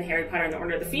 again, Harry Potter and the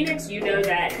Order of the Phoenix, you know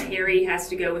that Harry has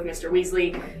to go with Mr.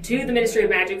 Weasley to the Ministry of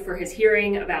Magic for his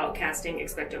hearing about casting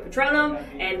Expecto Patronum,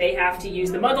 and they have to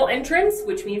use the Muggle entrance,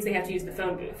 which means they have to use the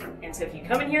phone booth. And so if you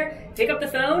come in here, pick up the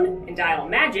phone, and dial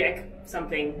magic,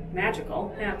 something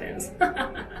magical happens.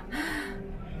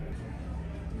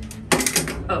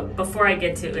 Oh, before I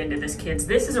get into this, kids,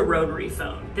 this is a rotary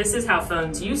phone. This is how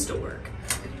phones used to work.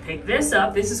 Pick this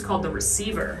up, this is called the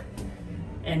receiver.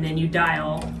 And then you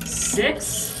dial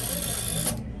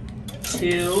 6,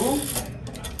 2,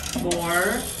 4,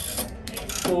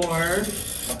 4,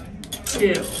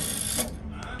 2.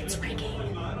 It's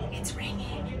ringing, it's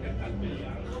ringing.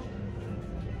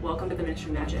 Welcome to the Ministry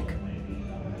of Magic.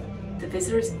 The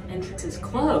visitor's entrance is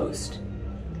closed.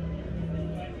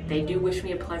 They do wish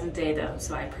me a pleasant day though,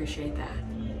 so I appreciate that.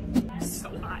 So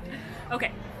hot.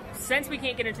 Okay, since we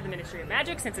can't get into the Ministry of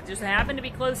Magic, since it just happened to be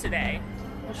closed today,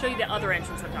 I'll show you the other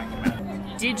entrance I'm talking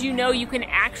about. Did you know you can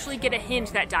actually get a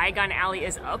hint that Diagon Alley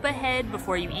is up ahead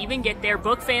before you even get there?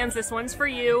 Book fans, this one's for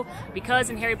you, because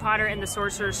in Harry Potter and the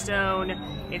Sorcerer's Stone,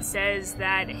 it says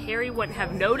that Harry wouldn't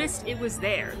have noticed it was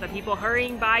there. The people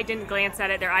hurrying by didn't glance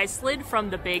at it. Their eyes slid from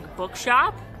the big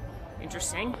bookshop.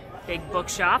 Interesting, big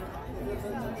bookshop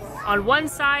on one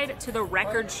side to the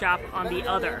record shop on the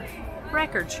other.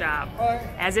 Record shop.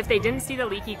 As if they didn't see the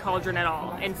leaky cauldron at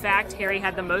all. In fact, Harry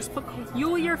had the most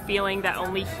peculiar feeling that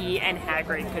only he and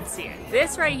Hagrid could see it.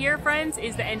 This right here, friends,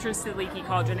 is the entrance to the leaky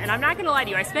cauldron. And I'm not gonna lie to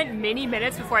you, I spent many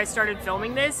minutes before I started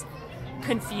filming this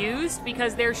confused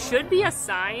because there should be a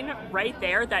sign right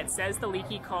there that says the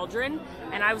leaky cauldron,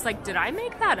 and I was like, did I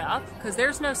make that up? Because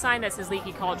there's no sign that says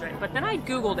leaky cauldron. But then I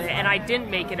googled it and I didn't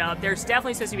make it up. There's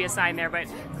definitely supposed to be a sign there, but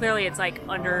clearly it's like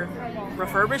under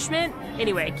refurbishment.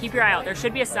 Anyway, keep your eye out. There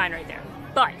should be a sign right there.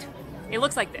 But it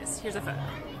looks like this. Here's a photo.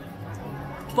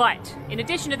 But in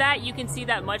addition to that, you can see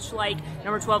that much like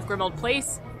number 12 Grimmauld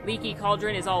Place, leaky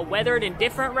cauldron is all weathered and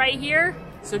different right here.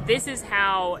 So this is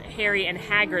how Harry and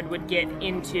Hagrid would get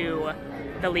into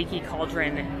the leaky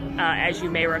cauldron, as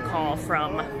you may recall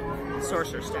from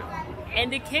Sorcerer's Stone. And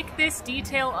to kick this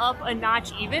detail up a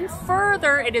notch even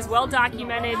further, it is well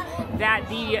documented that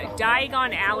the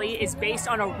Diagon Alley is based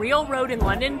on a real road in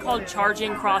London called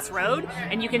Charing Cross Road,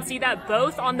 and you can see that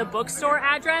both on the bookstore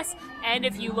address and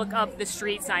if you look up the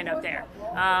street sign up there.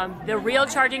 The real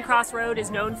Charing Cross Road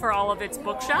is known for all of its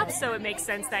bookshops, so it makes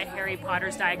sense that Harry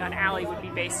Potter's Diagon Alley would be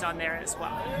based on there as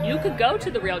well. You could go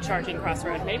to the real Charing Cross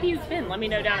Road. Maybe you've been. Let me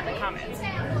know down in the comments.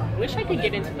 I wish I could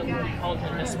get into the leaky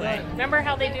cauldron this way. Remember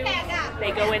how they do?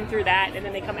 They go in through that, and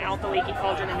then they come out the leaky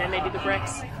cauldron, and then they do the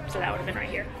bricks. So that would have been right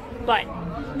here. But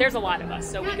there's a lot of us,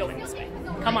 so we go in this way.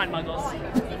 Come on,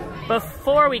 Muggles.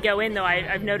 Before we go in, though,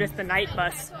 I've noticed the night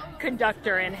bus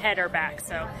conductor and head are back,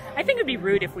 so I think it would be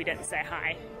rude if we didn't say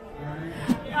hi.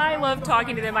 I love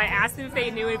talking to them. I asked them if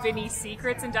they knew of any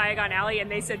secrets in Diagon Alley,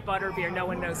 and they said butterbeer. No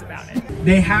one knows about it.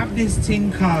 They have this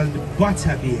thing called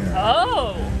butterbeer.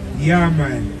 Oh! Yeah,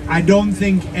 man. I don't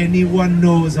think anyone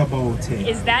knows about it.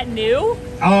 Is that new?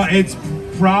 Oh, it's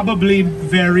probably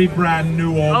very brand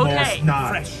new, almost okay.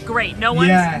 not. Great. No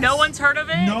one's heard of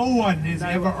it? No one has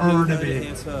ever heard of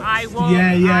it. I will.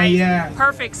 Yeah.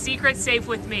 Perfect. Secret safe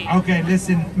with me. Okay,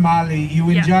 listen, Molly,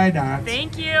 you enjoy that.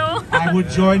 Thank you. I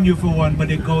would join you for one, but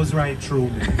it goes right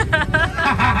through me.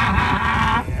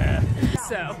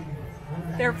 So,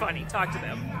 they're funny. Talk to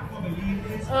them.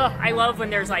 Ugh, I love when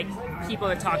there's like people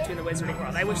to talk to in the Wizarding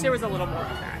world. I wish there was a little more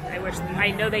of that.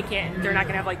 I know they're not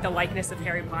gonna have like the likeness of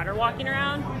Harry Potter walking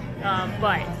around,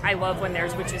 but I love when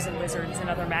there's witches and wizards and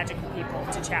other magical people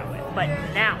to chat with. But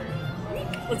now,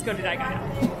 let's go to Diagon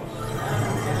Alley.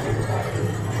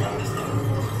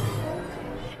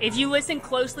 If you listen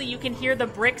closely, you can hear the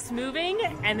bricks moving,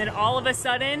 and then all of a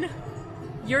sudden,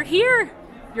 you're here.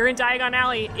 You're in Diagon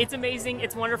Alley. It's amazing.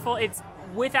 It's wonderful. It's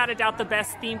without a doubt the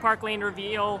best theme park land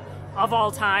reveal of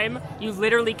all time. You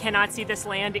literally cannot see this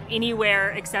land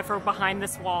anywhere except for behind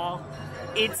this wall.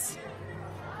 It's,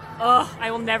 I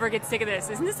will never get sick of this.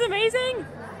 Isn't this amazing?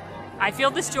 I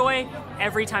feel this joy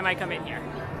every time I come in here.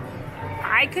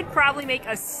 I could probably make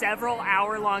a several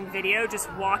hour-long video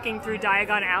just walking through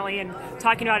Diagon Alley and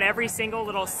talking about every single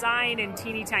little sign and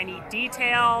teeny tiny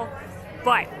detail.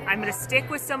 But I'm going to stick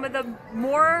with some of the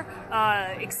more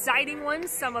exciting ones,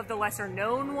 some of the lesser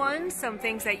known ones, some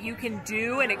things that you can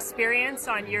do and experience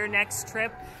on your next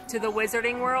trip to the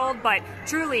Wizarding World. But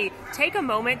truly, take a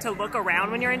moment to look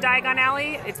around when you're in Diagon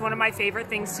Alley. It's one of my favorite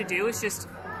things to do, is just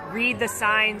read the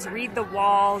signs, read the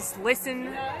walls, listen.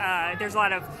 There's a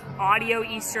lot of audio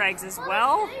Easter eggs as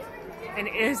well. And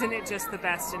isn't it just the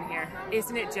best in here?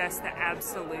 Isn't it just the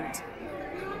absolute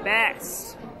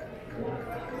best?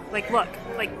 Like, look,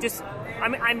 like, just,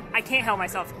 I can't help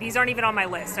myself. These aren't even on my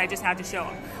list. I just had to show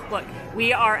them. Look,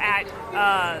 we are at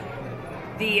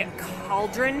the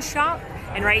Cauldron Shop,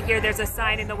 and right here there's a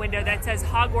sign in the window that says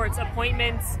Hogwarts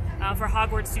appointments for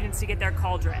Hogwarts students to get their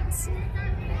cauldrons.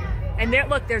 And there,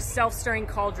 look, there's self-stirring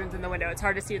cauldrons in the window. It's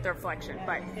hard to see with the reflection,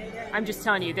 but I'm just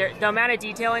telling you, the amount of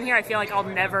detail in here, I feel like I'll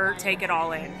never take it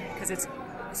all in, because it's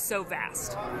so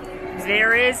vast.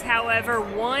 There is, however,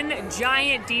 one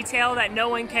giant detail that no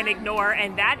one can ignore,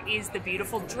 and that is the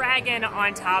beautiful dragon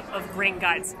on top of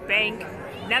Gringotts Bank.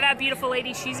 Now that beautiful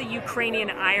lady, she's a Ukrainian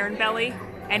Iron Belly,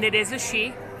 and it is a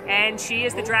she, and she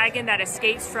is the dragon that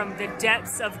escapes from the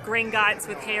depths of Gringotts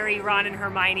with Harry, Ron, and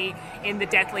Hermione in the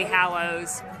Deathly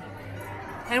Hallows.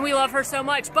 And we love her so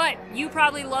much, but you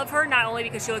probably love her not only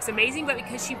because she looks amazing, but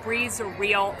because she breathes a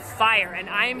real fire. And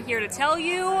I am here to tell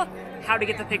you how to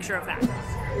get the picture of that.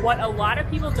 What a lot of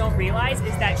people don't realize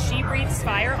is that she breathes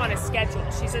fire on a schedule.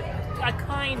 She's a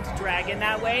kind dragon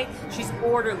that way. She's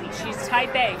orderly, she's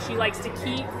type A. She likes to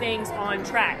keep things on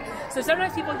track. So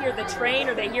sometimes people hear the train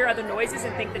or they hear other noises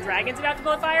and think the dragon's about to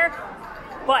blow fire,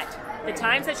 but the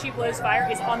times that she blows fire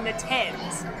is on the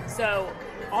 10s. So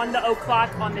on the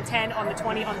o'clock, on the 10, on the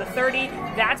 20, on the 30,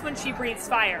 that's when she breathes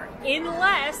fire.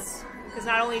 Unless, because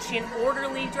not only is she an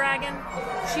orderly dragon,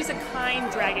 she's a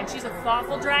kind dragon, she's a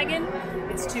thoughtful dragon,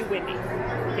 it's too windy.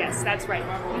 Yes, that's right.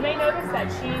 You may notice that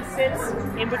she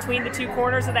sits in between the two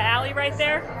corners of the alley right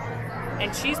there,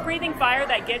 and she's breathing fire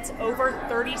that gets over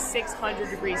 3,600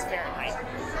 degrees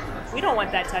Fahrenheit. We don't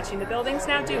want that touching the buildings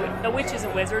now, do we? The witches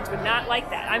and wizards would not like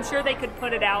that. I'm sure they could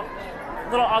put it out a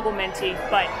little augmenti,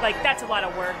 but like that's a lot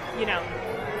of work, you know.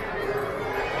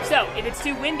 So if it's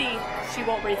too windy, she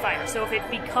won't breathe fire. So if it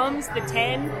becomes the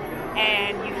 10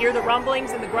 and you hear the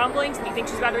rumblings and the grumblings and you think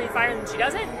she's about to breathe fire and she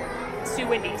doesn't, it's too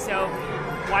windy. So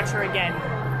watch her again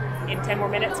in 10 more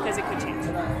minutes because it could change.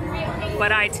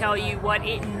 But I tell you what,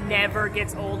 it never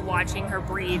gets old watching her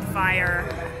breathe fire.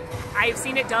 I've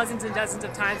seen it dozens and dozens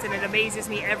of times and it amazes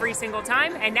me every single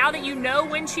time. And now that you know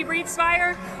when she breathes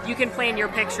fire, you can plan your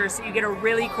pictures so you get a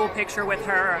really cool picture with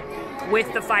her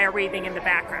with the fire breathing in the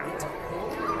background.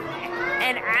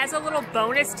 And as a little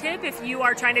bonus tip, if you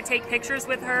are trying to take pictures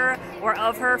with her or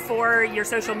of her for your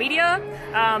social media,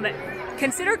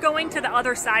 consider going to the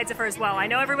other sides of her as well. I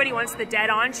know everybody wants the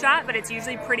dead-on shot, but it's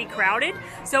usually pretty crowded.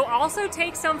 So also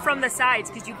take some from the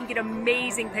sides because you can get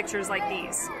amazing pictures like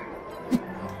these.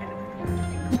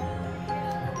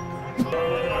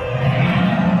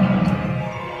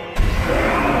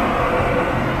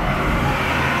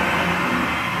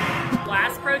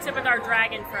 Last pro tip with our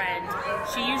dragon friend.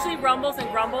 She usually rumbles and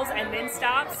grumbles and then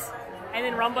stops, and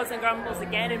then rumbles and grumbles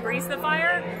again and breathes the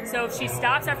fire. So if she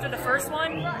stops after the first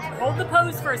one, hold the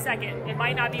pose for a second. It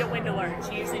might not be a wind alert.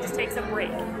 She usually just takes a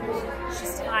break.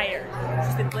 She's tired.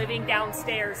 She's been living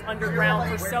downstairs underground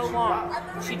for so long.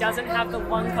 She doesn't have the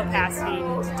lung capacity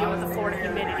to deal with the Florida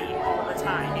humidity all the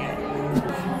time yet.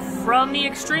 From the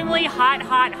extremely hot,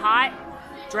 hot, hot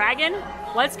dragon,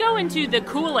 let's go into the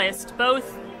coolest,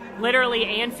 both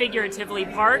literally and figuratively,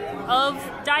 part of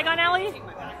Diagon Alley,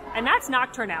 and that's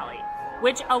Knockturn Alley,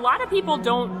 which a lot of people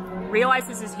don't realize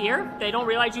this is here. They don't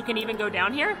realize you can even go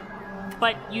down here,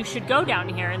 but you should go down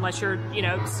here unless you're, you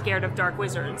know, scared of dark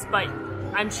wizards. But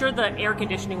I'm sure the air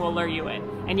conditioning will lure you in.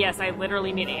 And yes, I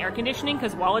literally mean air conditioning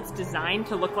because while it's designed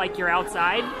to look like you're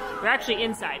outside, you're actually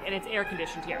inside and it's air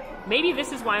conditioned here. Maybe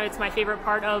this is why it's my favorite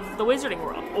part of the Wizarding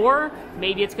World, or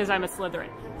maybe it's because I'm a Slytherin.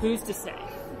 Who's to say?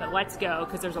 But let's go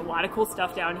because there's a lot of cool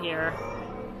stuff down here.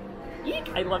 Eek,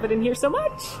 I love it in here so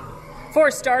much. For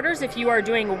starters, if you are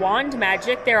doing wand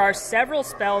magic, there are several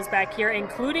spells back here,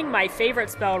 including my favorite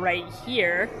spell right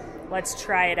here. Let's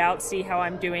try it out, see how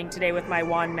I'm doing today with my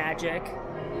wand magic.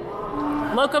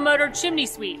 Locomotor Chimney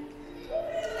Sweep.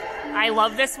 I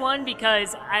love this one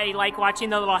because I like watching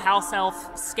the little house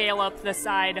elf scale up the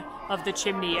side of the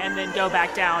chimney and then go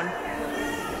back down.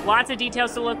 Lots of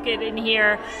details to look at in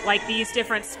here, like these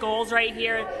different skulls right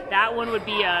here. That one would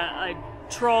be a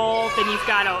troll, then you've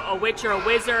got a witch or a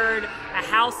wizard, a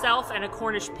house elf, and a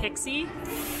Cornish pixie.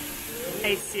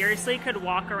 I seriously could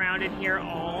walk around in here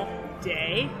all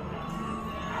day.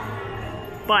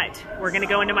 But we're gonna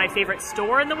go into my favorite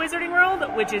store in the Wizarding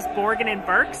World, which is Borgin &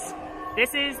 Burkes.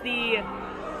 This is the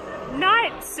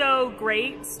not so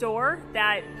great store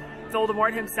that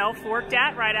Voldemort himself worked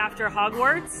at right after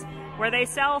Hogwarts, where they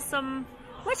sell some,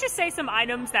 let's just say some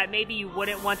items that maybe you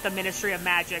wouldn't want the Ministry of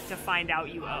Magic to find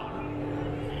out you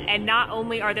own. And not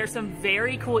only are there some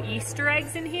very cool Easter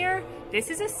eggs in here, this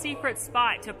is a secret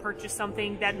spot to purchase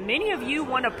something that many of you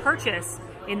want to purchase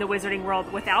in the Wizarding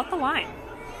World without the line.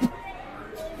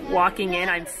 Walking in,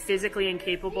 I'm physically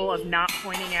incapable of not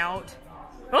pointing out,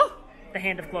 oh, the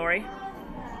Hand of Glory.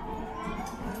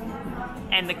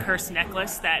 And the cursed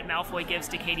necklace that Malfoy gives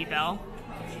to Katie Bell.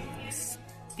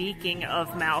 Speaking of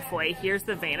Malfoy, here's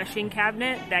the vanishing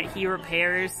cabinet that he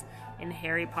repairs in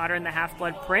Harry Potter and the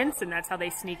Half-Blood Prince, and that's how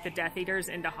they sneak the Death Eaters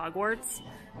into Hogwarts.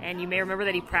 And you may remember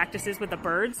that he practices with a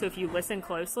bird, so if you listen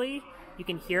closely, you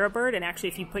can hear a bird, and actually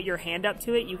if you put your hand up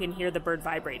to it, you can hear the bird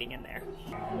vibrating in there.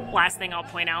 Last thing I'll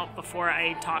point out before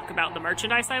I talk about the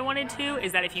merchandise I wanted to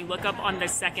is that if you look up on the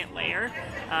second layer,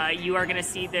 you are gonna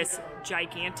see this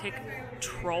gigantic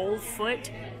troll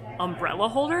foot umbrella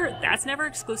holder. That's never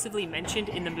exclusively mentioned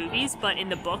in the movies, but in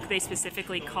the book they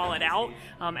specifically call it out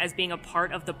as being a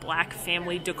part of the Black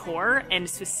family decor, and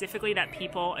specifically that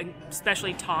people,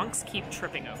 especially Tonks, keep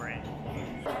tripping over it.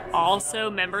 Also,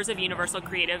 members of Universal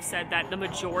Creative said that the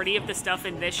majority of the stuff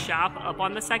in this shop up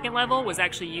on the second level was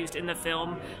actually used in the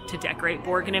film to decorate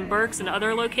Borgin & Burkes and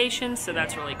other locations, so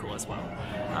that's really cool as well.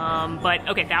 But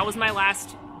okay, that was my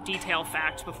last detail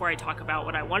fact before I talk about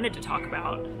what I wanted to talk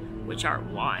about, which are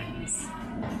wands.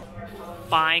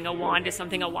 Buying a wand is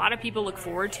something a lot of people look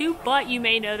forward to, but you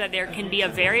may know that there can be a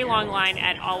very long line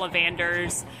at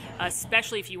Ollivander's,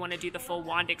 especially if you want to do the full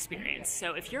wand experience.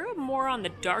 So if you're more on the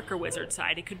darker wizard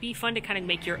side, it could be fun to kind of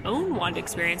make your own wand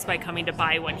experience by coming to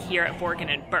buy one here at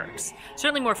Borgin & Burkes.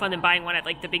 Certainly more fun than buying one at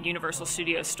like the big Universal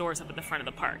Studios stores up at the front of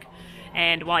the park.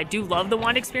 And while I do love the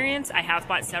wand experience, I have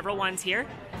bought several wands here.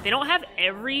 They don't have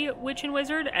every witch and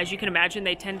wizard. As you can imagine,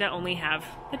 they tend to only have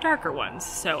the darker ones.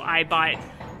 So I bought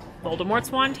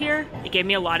Voldemort's wand here. It gave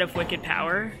me a lot of wicked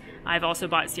power. I've also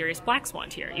bought Sirius Black's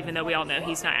wand here, even though we all know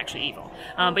he's not actually evil.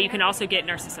 But you can also get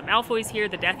Narcissa Malfoy's here,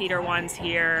 the Death Eater one's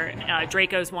here,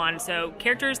 Draco's wand. So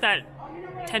characters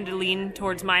that tend to lean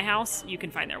towards my house, you can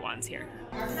find their wands here.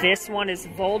 This one is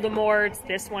Voldemort's,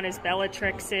 this one is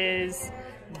Bellatrix's,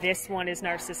 this one is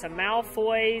Narcissa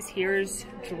Malfoy's, here's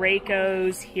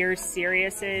Draco's, here's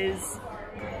Sirius's.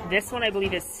 This one I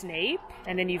believe is Snape.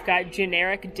 And then you've got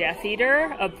generic Death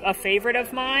Eater, a favorite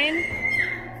of mine.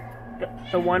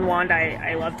 The one wand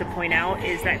I love to point out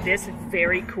is that this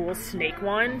very cool snake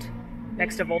wand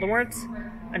next to Voldemort's,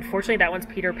 unfortunately that one's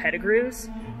Peter Pettigrew's.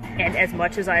 And as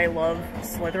much as I love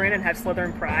Slytherin and have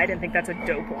Slytherin pride and think that's a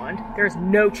dope wand, there's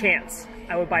no chance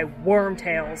I would buy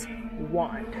Wormtail's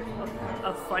wand.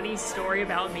 A funny story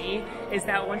about me is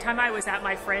that one time I was at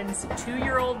my friend's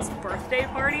 2-year-old's birthday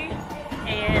party,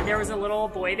 and there was a little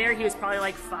boy there. He was probably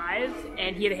like 5,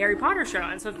 and he had a Harry Potter shirt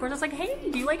on. So of course I was like, hey,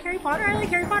 do you like Harry Potter? I like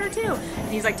Harry Potter too.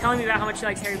 And he's like telling me about how much he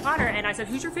likes Harry Potter, and I said,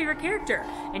 who's your favorite character?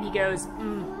 And he goes,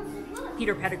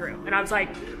 Peter Pettigrew. And I was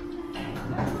like,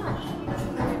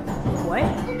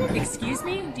 what? Excuse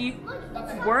me?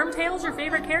 Wormtail's your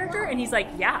favorite character? And he's like,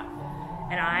 yeah.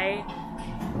 And I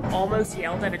almost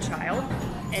yelled at a child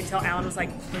until Alan was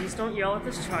like, please don't yell at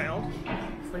this child.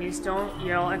 Please don't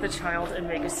yell at the child and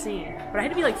make a scene. But I had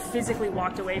to be like physically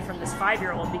walked away from this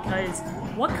 5-year-old because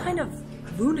what kind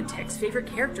of lunatic's favorite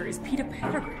character is Peter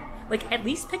Pettigrew? Like, at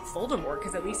least pick Voldemort,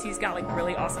 because at least he's got like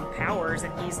really awesome powers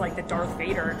and he's like the Darth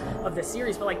Vader of the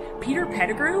series. But like Peter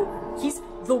Pettigrew, he's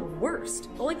the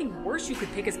worst. The only thing worse you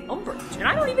could pick is Umbridge, and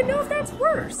I don't even know if that's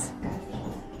worse.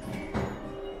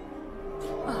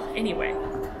 Anyway,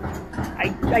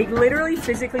 I literally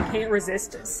physically can't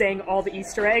resist saying all the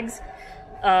Easter eggs.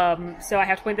 So I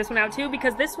have to point this one out too,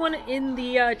 because this one in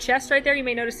the chest right there, you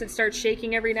may notice it starts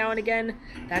shaking every now and again.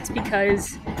 That's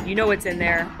because you know what's in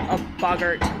there, a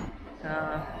boggart.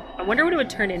 I wonder what it would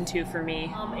turn into for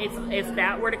me. If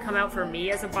that were to come out for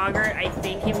me as a boggart, I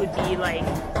think it would be like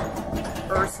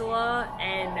Ursula,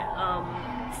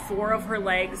 and 4 of her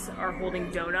legs are holding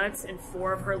donuts and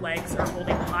 4 of her legs are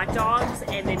holding hot dogs,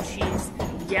 and then she's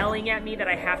yelling at me that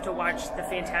I have to watch the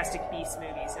Fantastic Beasts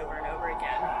movies over and over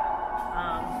again.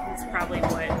 It's probably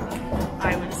what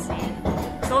I would see.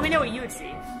 So let me know what you would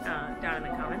see down in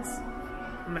the comments.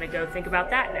 I'm gonna go think about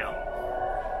that now.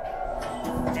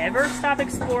 Never stop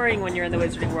exploring when you're in the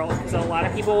Wizarding World, because a lot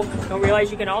of people don't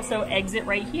realize you can also exit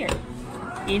right here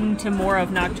into more of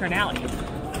Nocturnality.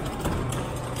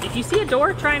 If you see a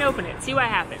door, try and open it. See what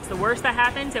happens. The worst that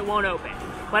happens, it won't open.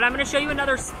 But I'm going to show you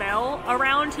another spell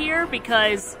around here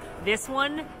because this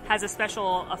one has a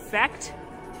special effect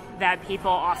that people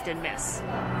often miss.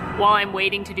 While I'm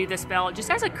waiting to do the spell,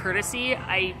 just as a courtesy,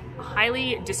 I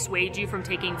highly dissuade you from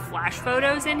taking flash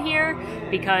photos in here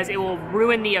because it will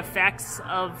ruin the effects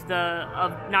of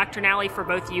Nocturnality for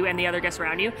both you and the other guests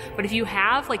around you. But if you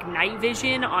have like night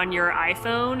vision on your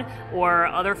iPhone or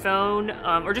other phone,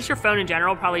 or just your phone in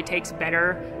general probably takes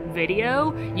better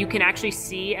video, you can actually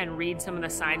see and read some of the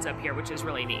signs up here, which is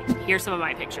really neat. Here's some of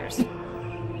my pictures.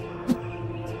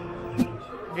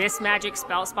 This magic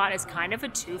spell spot is kind of a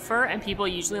twofer, and people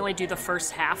usually only do the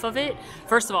first half of it.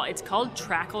 First of all, it's called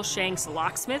Trackleshank's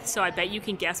Locksmith, so I bet you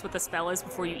can guess what the spell is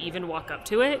before you even walk up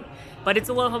to it. But it's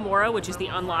Alohomora, which is the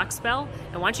unlock spell,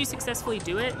 and once you successfully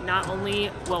do it, not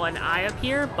only will an eye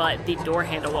appear, but the door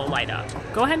handle will light up.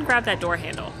 Go ahead and grab that door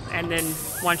handle, and then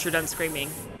once you're done screaming,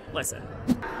 listen.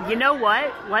 You know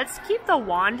what? Let's keep the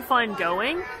wand fun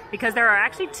going because there are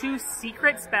actually 2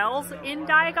 secret spells in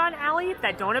Diagon Alley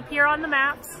that don't appear on the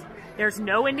maps. There's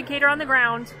no indicator on the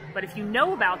ground, but if you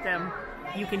know about them,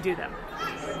 you can do them.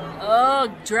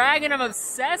 Oh, Dragon, I'm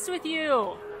obsessed with you.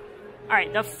 All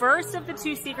right, the first of the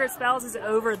 2 secret spells is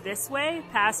over this way,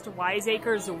 past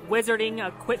Wiseacre's Wizarding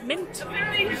Equipment.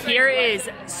 Here is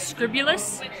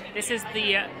Scribulus. This is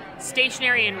the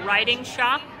stationery and writing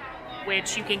shop,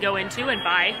 which you can go into and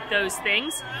buy those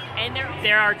things. And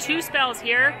there are 2 spells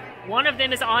here. One of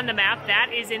them is on the map.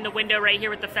 That is in the window right here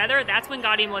with the feather. That's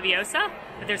Wingardium Leviosa.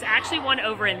 But there's actually one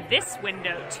over in this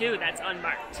window too that's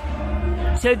unmarked.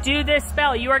 To do this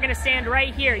spell, you are going to stand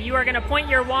right here. You are going to point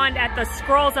your wand at the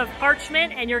scrolls of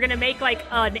parchment, and you're going to make like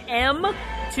an M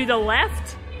to the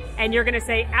left, and you're going to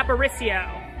say Apparitio.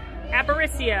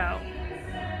 Apparitio.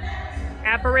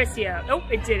 Apparitio. Oh,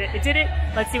 it did it. It did it.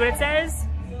 Let's see what it says.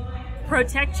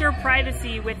 Protect your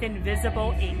privacy with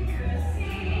invisible ink.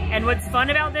 And what's fun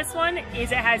about this one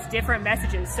is it has different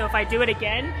messages. So if I do it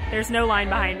again, there's no line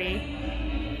behind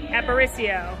me.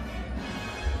 Apparitio.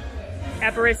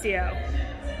 Apparitio.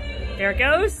 There it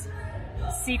goes.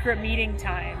 Secret meeting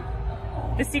time.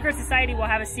 The Secret Society will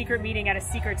have a secret meeting at a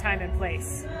secret time and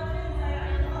place.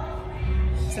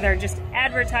 So they're just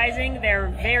advertising their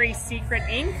very secret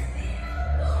ink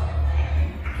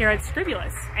here at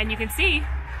Scribulus. And you can see,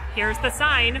 here's the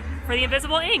sign for the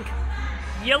invisible ink.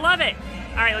 You love it.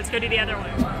 All right, let's go do the other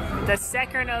one. The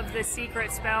second of the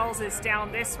secret spells is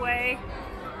down this way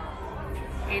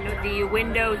in the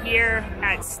window here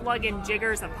at Slug and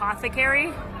Jigger's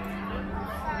Apothecary.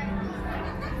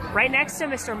 Right next to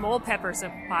Mr. Molepepper's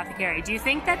Apothecary. Do you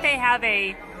think that they have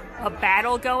a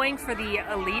battle going for the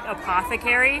elite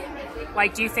apothecary?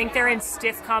 Like, do you think they're in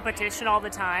stiff competition all the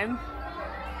time?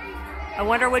 I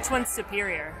wonder which one's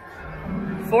superior.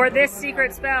 For this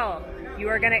secret spell, you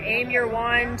are going to aim your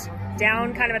wand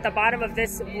down kind of at the bottom of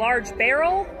this large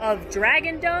barrel of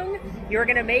dragon dung. You're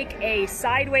going to make a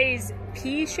sideways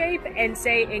P shape and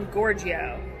say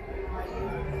Engorgio.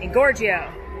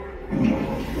 Engorgio.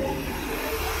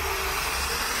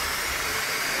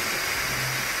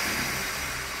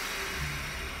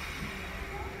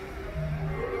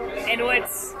 And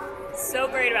what's so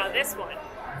great about this one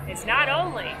is not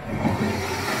only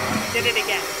did it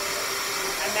again.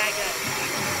 I'm that good.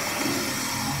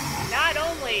 Not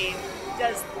only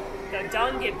does the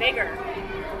dung get bigger,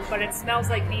 but it smells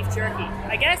like beef jerky.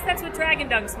 I guess that's what dragon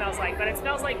dung smells like, but it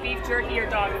smells like beef jerky or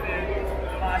dog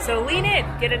food. So lean in,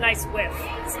 get a nice whiff.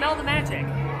 Smell the magic.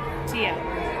 TM.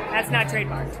 That's not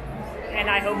trademarked. And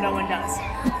I hope no one does.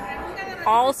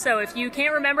 Also, if you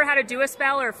can't remember how to do a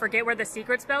spell or forget where the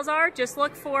secret spells are, just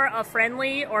look for a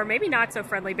friendly, or maybe not so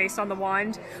friendly based on the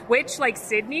wand, witch like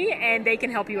Sydney, and they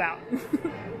can help you out.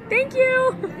 Thank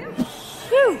you!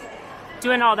 Whew.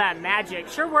 Doing all that magic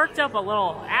sure worked up a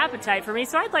little appetite for me,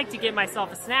 so I'd like to give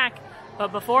myself a snack.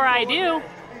 But before I do,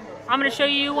 I'm going to show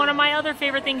you one of my other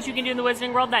favorite things you can do in the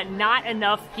Wizarding World that not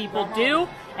enough people do,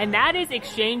 and that is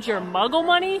exchange your Muggle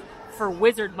money for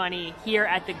wizard money here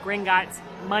at the Gringotts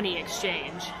Money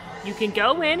Exchange. You can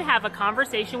go in, have a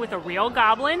conversation with a real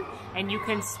goblin, and you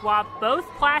can swap both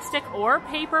plastic or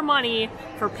paper money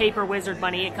for paper wizard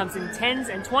money. It comes in 10s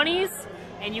and 20s,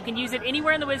 and you can use it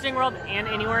anywhere in the Wizarding World and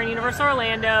anywhere in Universal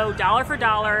Orlando, dollar for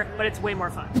dollar, but it's way more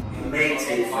fun.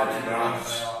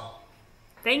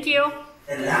 Thank you.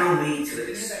 Allow me to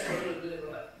explain.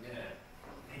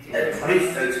 A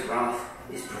brief photograph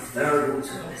is preferable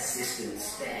to an persistent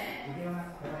stare.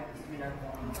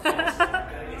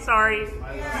 Sorry. Do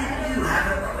you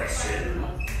have a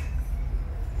question?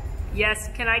 Yes,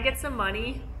 can I get some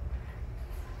money?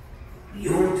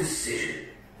 Your decision,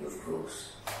 of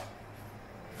course.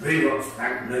 Gringotts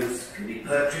banknotes can be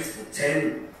purchased for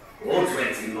 10 or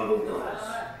 20 model dollars.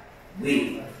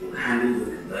 We will handle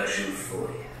the conversion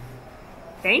for you.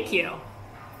 Thank you.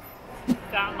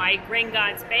 Got my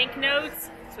Gringotts banknotes.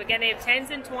 So again, they have 10s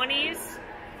and 20s.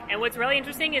 And what's really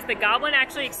interesting is the goblin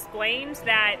actually explained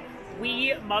that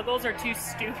we muggles are too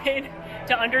stupid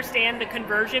to understand the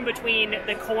conversion between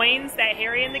the coins that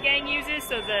Harry and the gang uses,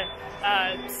 so the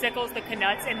sickles, the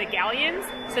knuts, and the galleons.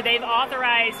 So they've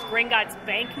authorized Gringotts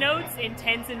banknotes in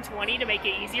 10s and 20 to make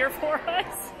it easier for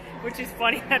us, which is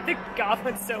funny that the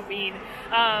goblin's so mean.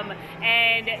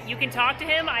 And you can talk to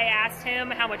him. I asked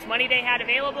him how much money they had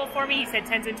available for me. He said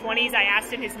 10s and 20s. I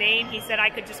asked him his name. He said I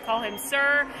could just call him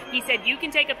Sir. He said, you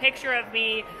can take a picture of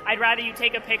me. I'd rather you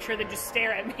take a picture than just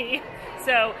stare at me.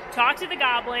 So talk to the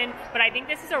goblin, but I think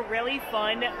this is a really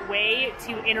fun way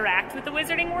to interact with the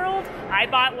Wizarding World. I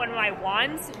bought one of my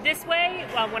wands this way.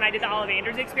 When I did the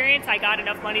Ollivanders experience, I got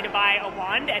enough money to buy a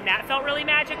wand, and that felt really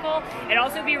magical. It'd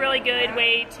also be a really good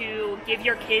way to give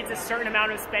your kids a certain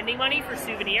amount of spending money for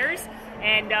souvenirs,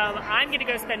 and I'm gonna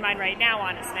go spend mine right now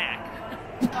on a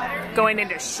snack. Going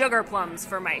into Sugar Plums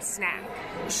for my snack.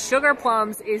 Sugar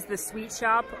Plums is the sweet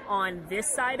shop on this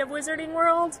side of Wizarding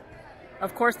World.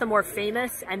 Of course, the more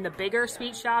famous and the bigger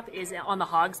sweet shop is on the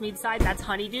Hogsmeade side. That's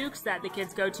Honeydukes that the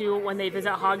kids go to when they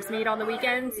visit Hogsmeade on the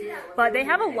weekends. But they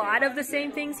have a lot of the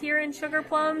same things here in Sugar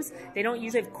Plums. They don't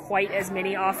usually have quite as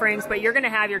many offerings, but you're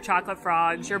gonna have your chocolate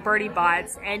frogs, your Bertie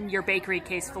Bott's, and your bakery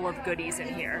case full of goodies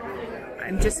in here.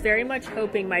 I'm just very much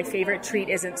hoping my favorite treat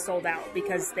isn't sold out,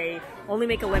 because they only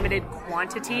make a limited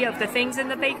quantity of the things in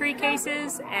the bakery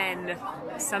cases, and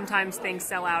sometimes things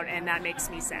sell out, and that makes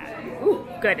me sad. Ooh,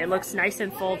 good, it looks nice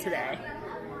and full today.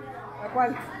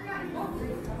 I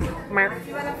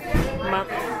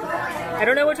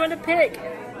don't know which one to pick.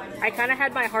 I kind of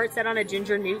had my heart set on a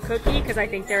ginger newt cookie because I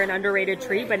think they're an underrated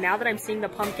treat, but now that I'm seeing the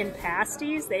pumpkin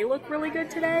pasties, they look really good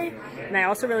today. And I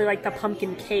also really like the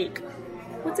pumpkin cake.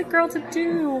 What's a girl to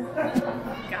do?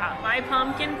 Got my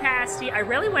pumpkin pasty. I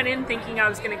really went in thinking I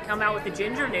was going to come out with the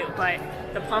ginger newt, but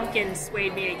the pumpkin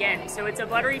swayed me again. So it's a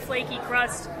buttery, flaky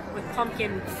crust with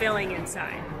pumpkin filling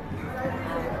inside.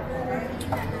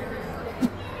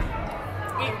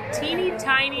 It teeny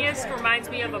tiniest reminds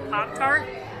me of a Pop-Tart,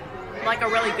 like a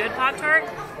really good Pop-Tart,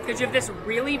 because you have this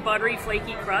really buttery,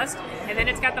 flaky crust, and then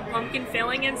it's got the pumpkin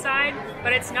filling inside,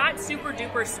 but it's not super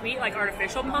duper sweet like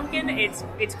artificial pumpkin. It's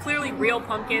clearly real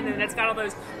pumpkin, and it's got all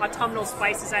those autumnal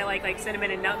spices I like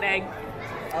cinnamon and nutmeg.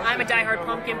 I'm a diehard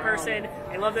pumpkin person.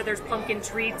 I love that there's pumpkin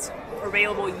treats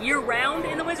available year-round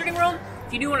in the Wizarding World.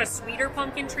 If you do want a sweeter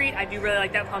pumpkin treat, I do really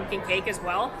like that pumpkin cake as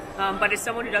well. But as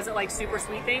someone who doesn't like super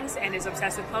sweet things and is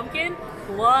obsessed with pumpkin,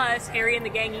 plus Harry and the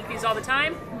gang eat these all the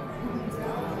time,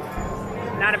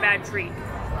 not a bad treat.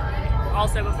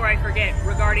 Also, before I forget,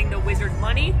 regarding the wizard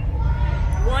money,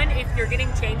 one, if you're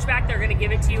getting change back, they're gonna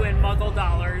give it to you in Muggle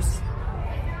dollars.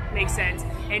 Makes sense.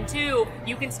 And two,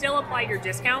 you can still apply your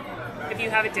discount if you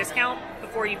have a discount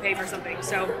before you pay for something.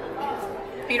 So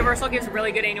Universal gives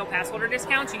really good annual pass holder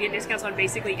discounts. You get discounts on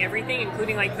basically everything,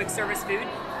 including like quick service food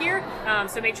here.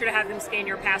 So make sure to have them scan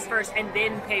your pass first and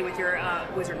then pay with your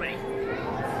wizard money.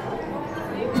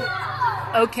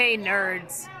 Okay,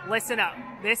 nerds, listen up.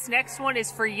 This next one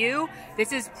is for you.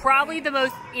 This is probably the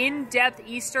most in-depth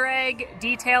Easter egg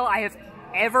detail I have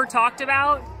ever talked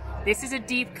about. This is a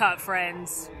deep cut,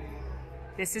 friends.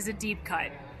 This is a deep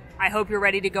cut. I hope you're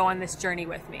ready to go on this journey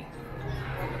with me.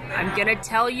 I'm gonna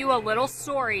tell you a little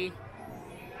story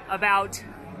about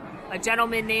a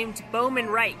gentleman named Bowman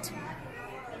Wright.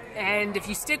 And if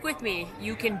you stick with me,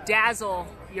 you can dazzle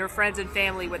your friends and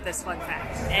family with this fun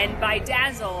fact. And by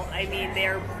dazzle, I mean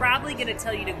they're probably gonna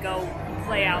tell you to go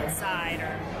play outside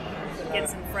or get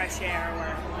some fresh air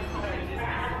or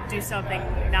do something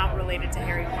not related to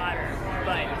Harry Potter.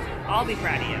 But I'll be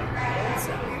proud of you.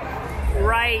 So,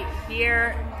 right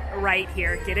here,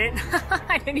 get it?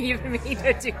 I didn't even mean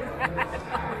to do that.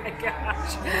 Oh my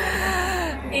gosh.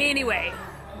 Anyway,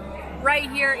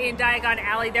 right here in Diagon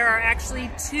Alley, there are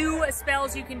actually 2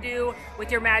 spells you can do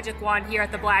with your magic wand here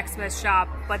at the blacksmith shop,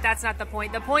 but that's not the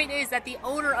point. The point is that the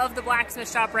owner of the blacksmith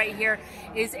shop right here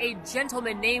is a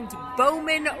gentleman named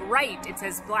Bowman Wright. It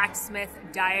says Blacksmith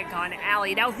Diagon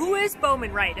Alley. Now, who is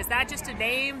Bowman Wright? Is that just a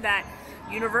name that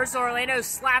Universal Orlando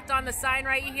slapped on the sign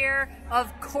right here.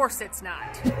 Of course it's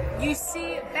not. You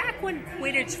see, back when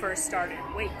Quidditch first started,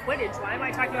 wait, Quidditch? Why am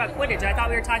I talking about Quidditch? I thought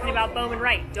we were talking about Bowman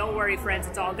Wright. Don't worry, friends,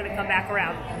 it's all gonna come back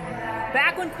around.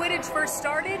 Back when Quidditch first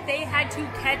started, they had to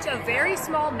catch a very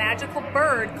small magical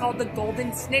bird called the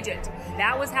Golden Snidget.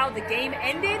 That was how the game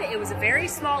ended. It was a very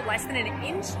small, less than an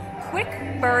inch, quick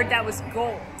bird that was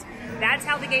gold. That's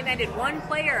how the game ended. One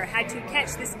player had to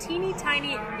catch this teeny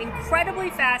tiny,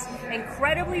 incredibly fast,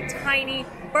 incredibly tiny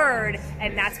bird,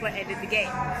 and that's what ended the game.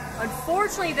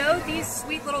 Unfortunately though, these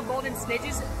sweet little golden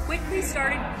snidges quickly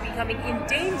started becoming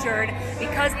endangered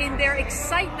because in their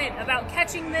excitement about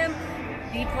catching them,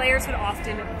 the players would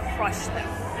often crush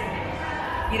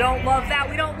them. You don't love that,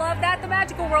 we don't love that, the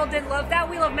magical world didn't love that,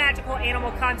 we love magical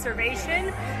animal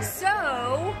conservation.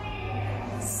 So,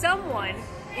 someone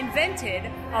invented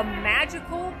a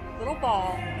magical little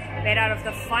ball made out of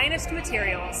the finest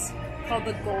materials called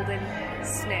the Golden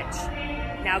Snitch.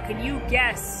 Now, can you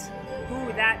guess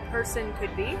who that person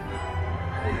could be?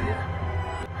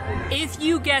 If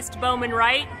you guessed Bowman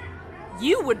right,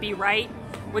 you would be right,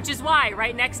 which is why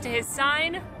right next to his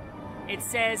sign, it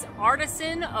says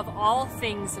artisan of all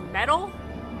things metal,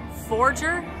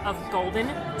 forger of golden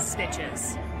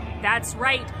snitches. That's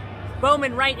right.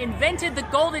 Bowman Wright invented the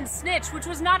Golden Snitch, which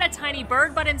was not a tiny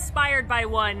bird, but inspired by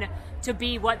one to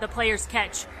be what the players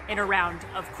catch in a round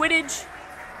of Quidditch.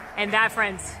 And that,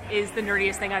 friends, is the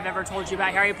nerdiest thing I've ever told you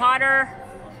about Harry Potter.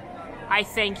 I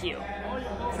thank you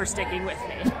for sticking with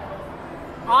me.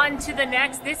 On to the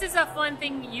next. This is a fun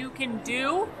thing you can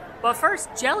do, but first,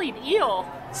 jellied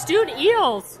eel. Stewed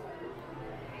eels.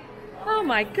 Oh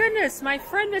my goodness, my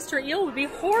friend Mr. Eel would be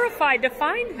horrified to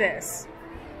find this.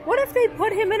 What if they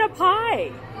put him in a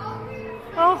pie?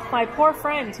 Oh, my poor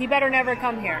friend. He better never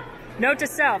come here. Note to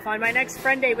self, on my next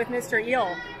friend date with Mr.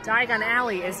 Eel, Diagon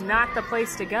Alley is not the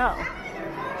place to go.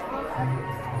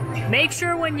 Make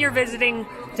sure when you're visiting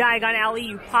Diagon Alley,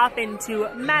 you pop into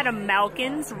Madame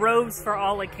Malkin's Robes for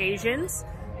All Occasions.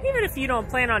 Even if you don't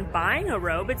plan on buying a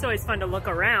robe, it's always fun to look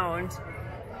around.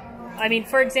 I mean,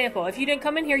 for example, if you didn't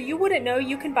come in here, you wouldn't know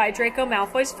you can buy Draco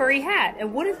Malfoy's furry hat.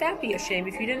 And wouldn't that be a shame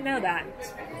if you didn't know that?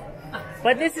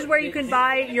 But this is where you can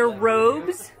buy your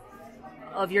robes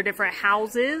of your different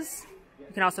houses.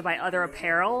 You can also buy other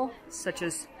apparel, such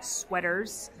as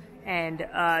sweaters. And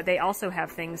they also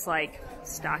have things like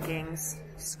stockings,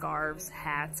 scarves,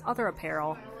 hats, other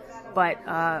apparel. But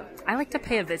I like to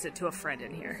pay a visit to a friend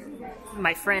in here.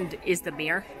 My friend is the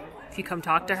mirror. If you come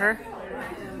talk to her,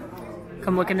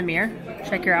 come look in the mirror,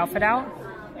 check your outfit out.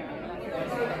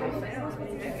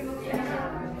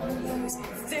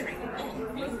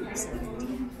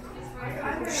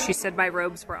 She said my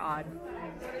robes were odd.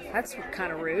 That's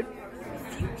kind of rude.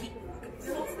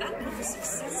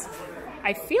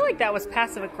 I feel like that was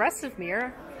passive-aggressive,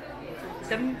 Mirror.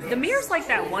 The Mirror's like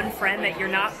that one friend that you're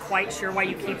not quite sure why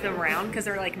you keep them around because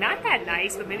they're like not that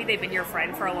nice, but maybe they've been your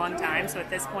friend for a long time. So at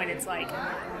this point, it's like,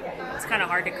 it's kind of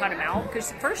hard to cut them out.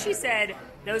 Because first she said,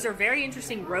 those are very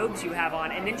interesting robes you have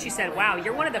on. And then she said, wow,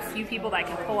 you're one of the few people that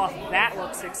can pull off that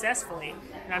look successfully.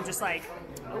 And I'm just like,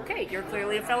 okay, you're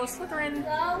clearly a fellow Slytherin.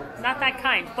 Not that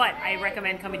kind, but I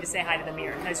recommend coming to say hi to the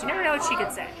Mirror because you never know what she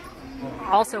could say.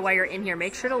 Also, while you're in here,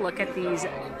 make sure to look at these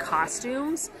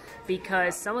costumes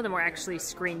because some of them were actually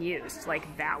screen used. Like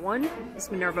that one is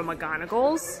Minerva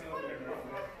McGonagall's,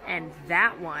 and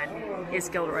that one is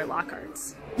Gilderoy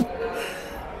Lockhart's.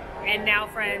 And now,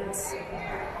 friends,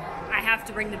 I have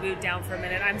to bring the mood down for a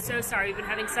minute. I'm so sorry, we've been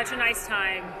having such a nice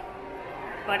time,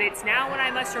 but it's now when I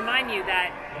must remind you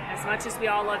that as much as we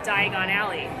all love Diagon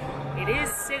Alley, it is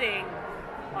sitting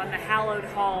on the hallowed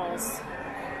halls,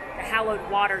 the hallowed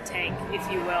water tank,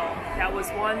 if you will, that was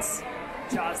once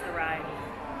Jaws the Ride.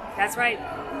 That's right,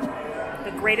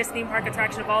 the greatest theme park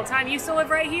attraction of all time used to live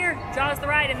right here, Jaws the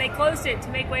Ride, and they closed it to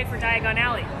make way for Diagon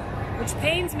Alley, which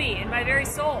pains me in my very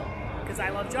soul, because I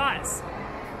love Jaws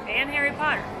and Harry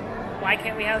Potter. Why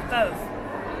can't we have both?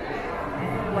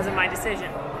 It wasn't my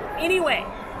decision. Anyway,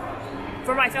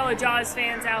 for my fellow Jaws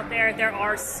fans out there, there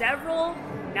are several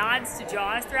nods to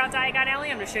Jaws throughout Diagon Alley.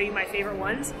 I'm going to show you my favorite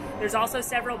ones. There's also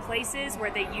several places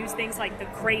where they use things like the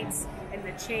crates and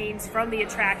the chains from the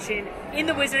attraction in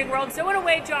the Wizarding World. So in a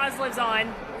way, Jaws lives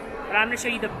on, but I'm going to show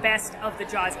you the best of the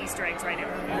Jaws Easter eggs right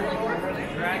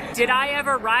now. Did I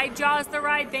ever ride Jaws the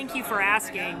Ride? Thank you for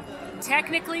asking.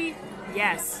 Technically,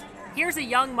 yes. Here's a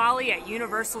young Molly at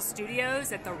Universal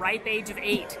Studios at the ripe age of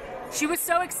 8. She was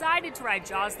so excited to ride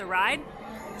Jaws the Ride.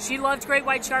 She loved Great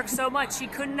White Shark so much she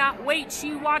could not wait.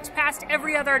 She walked past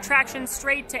every other attraction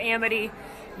straight to Amity,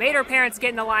 made her parents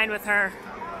get in the line with her.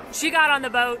 She got on the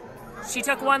boat. She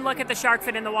took one look at the shark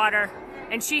fin in the water,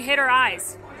 and she hid her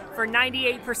eyes for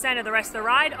 98% of the rest of the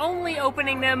ride, only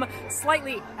opening them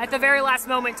slightly at the very last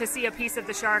moment to see a piece of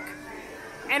the shark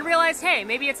and realized, hey,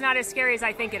 maybe it's not as scary as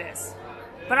I think it is.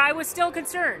 But I was still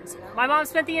concerned. My mom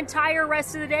spent the entire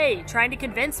rest of the day trying to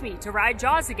convince me to ride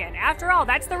Jaws again. After all,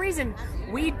 that's the reason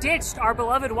we ditched our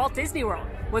beloved Walt Disney World,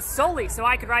 was solely so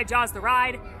I could ride Jaws the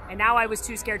ride, and now I was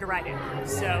too scared to ride it.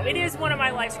 So it is one of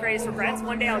my life's greatest regrets.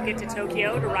 One day I'll get to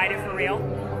Tokyo to ride it for real.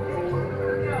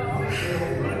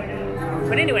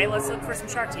 But anyway, let's look for some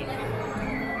shark teeth.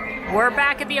 We're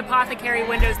back at the apothecary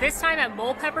windows, this time at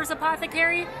Mulpepper's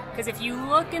Apothecary, because if you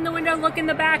look in the window, look in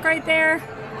the back right there,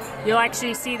 you'll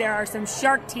actually see there are some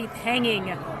shark teeth hanging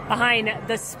behind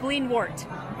the spleenwort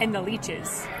and the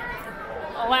leeches.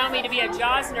 Allow me to be a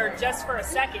Jaws nerd just for a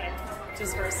second.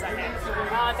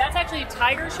 That's actually a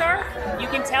tiger shark. You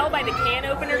can tell by the can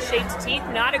opener shaped teeth,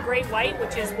 not a great white,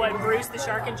 which is what Bruce the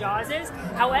shark in Jaws is.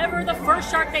 However, the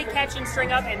first shark they catch and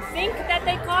string up and think that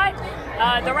they caught,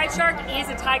 the right shark is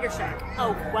a tiger shark.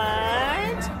 Oh,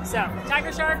 what? So,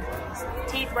 tiger shark,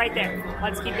 teeth right there.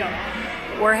 Let's keep going.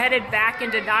 We're headed back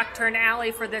into Nocturne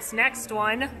Alley for this next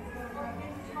one.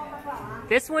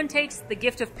 This one takes the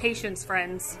gift of patience,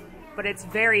 friends, but it's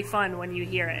very fun when you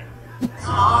hear it. Took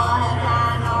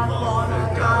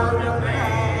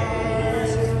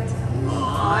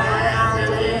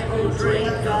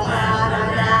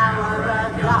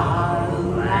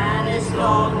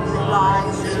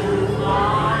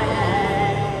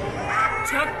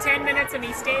 10 minutes of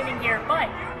me standing here, but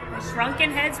the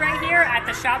Shrunken Heads right here at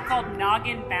the shop called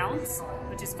Noggin Bounce,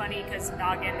 which is funny because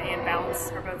noggin and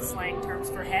bounce are both slang terms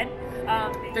for head.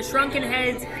 The Shrunken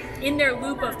Heads, in their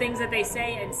loop of things that they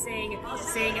say and sing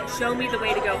Show Me the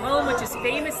Way to Go Home, which is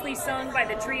famously sung by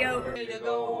the trio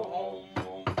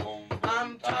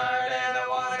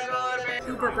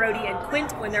Cooper, Brody, and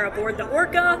Quint when they're aboard the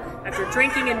Orca after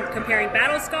drinking and comparing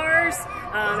battle scars.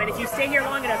 And if you stay here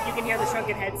long enough, you can hear the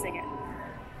Shrunken Heads sing it.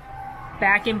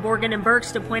 Back in Borgin and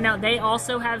Burkes to point out they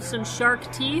also have some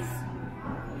shark teeth.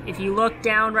 If you look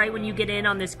down right when you get in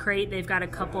on this crate, they've got a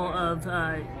couple of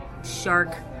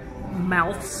shark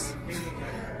mouths.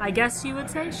 I guess you would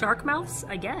say shark mouths,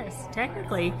 I guess,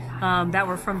 technically, that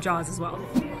were from Jaws as well.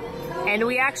 And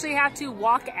we actually have to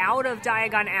walk out of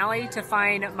Diagon Alley to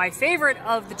find my favorite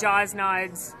of the Jaws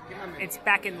nods. It's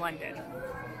back in London.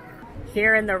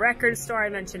 Here in the record store I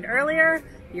mentioned earlier,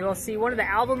 you will see one of the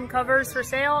album covers for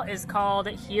sale is called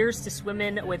Here's to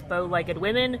Swimmin' with Bow-Legged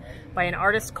Women by an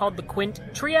artist called the Quint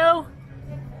Trio.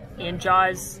 In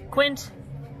Jaws, Quint,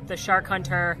 the shark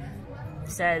hunter,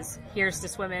 says, here's to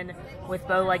swimmin' with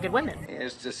bow-legged women.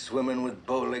 Here's to swimmin' with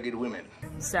bow-legged women.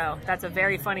 So that's a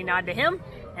very funny nod to him.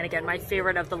 And again, my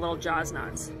favorite of the little Jaws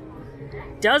nods.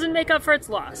 Doesn't make up for its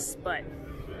loss, but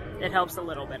it helps a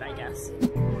little bit, I guess.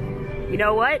 You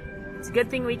know what? It's a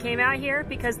good thing we came out here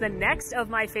because the next of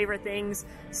my favorite things,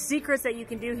 secrets that you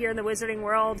can do here in the Wizarding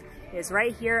World, is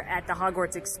right here at the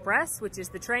Hogwarts Express, which is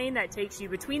the train that takes you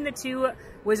between the two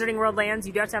Wizarding World lands.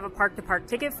 You do have to have a park-to-park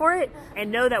ticket for it,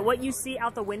 and know that what you see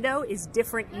out the window is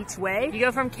different each way. If you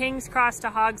go from King's Cross to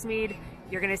Hogsmeade,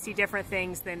 you're gonna see different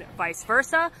things than vice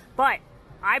versa, but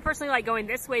I personally like going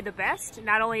this way the best.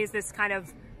 Not only is this kind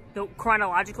of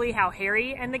chronologically how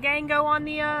Harry and the gang go on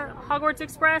the Hogwarts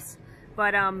Express,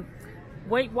 but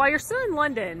wait, while you're still in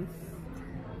London,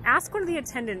 ask one of the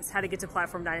attendants how to get to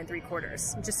platform 9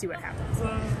 3/4 and just see what happens.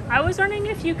 I was wondering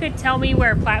if you could tell me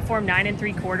where platform 9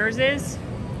 3/4 is.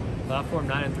 Platform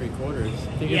 9 3/4. I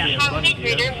think Yeah. it'd be in front of you.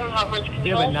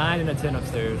 You have a 9 and a 10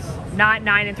 upstairs. Not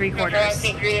 9 3/4.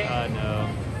 No.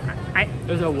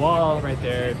 There's a wall right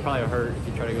there. It'd probably hurt if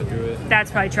you try to go through it. That's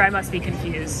probably true. I must be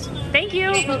confused. Thank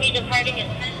you.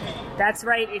 That's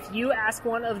right. If you ask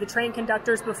one of the train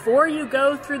conductors before you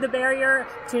go through the barrier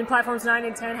between platforms 9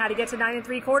 and 10 how to get to 9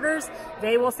 3/4,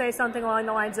 they will say something along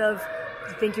the lines of,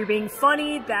 you think you're being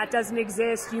funny, that doesn't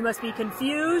exist, you must be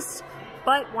confused.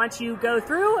 But once you go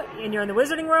through and you're in the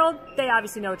Wizarding World, they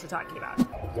obviously know what you're talking about.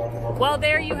 Well,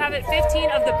 there you have it, 15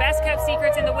 of the best kept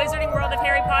secrets in the Wizarding World of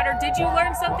Harry Potter. Did you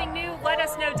learn something new? Let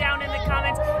us know down in the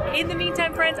comments. In the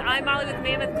meantime, friends, I'm Molly with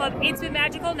Mammoth Club. It's been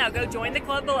magical. Now go join the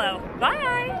club below.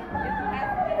 Bye!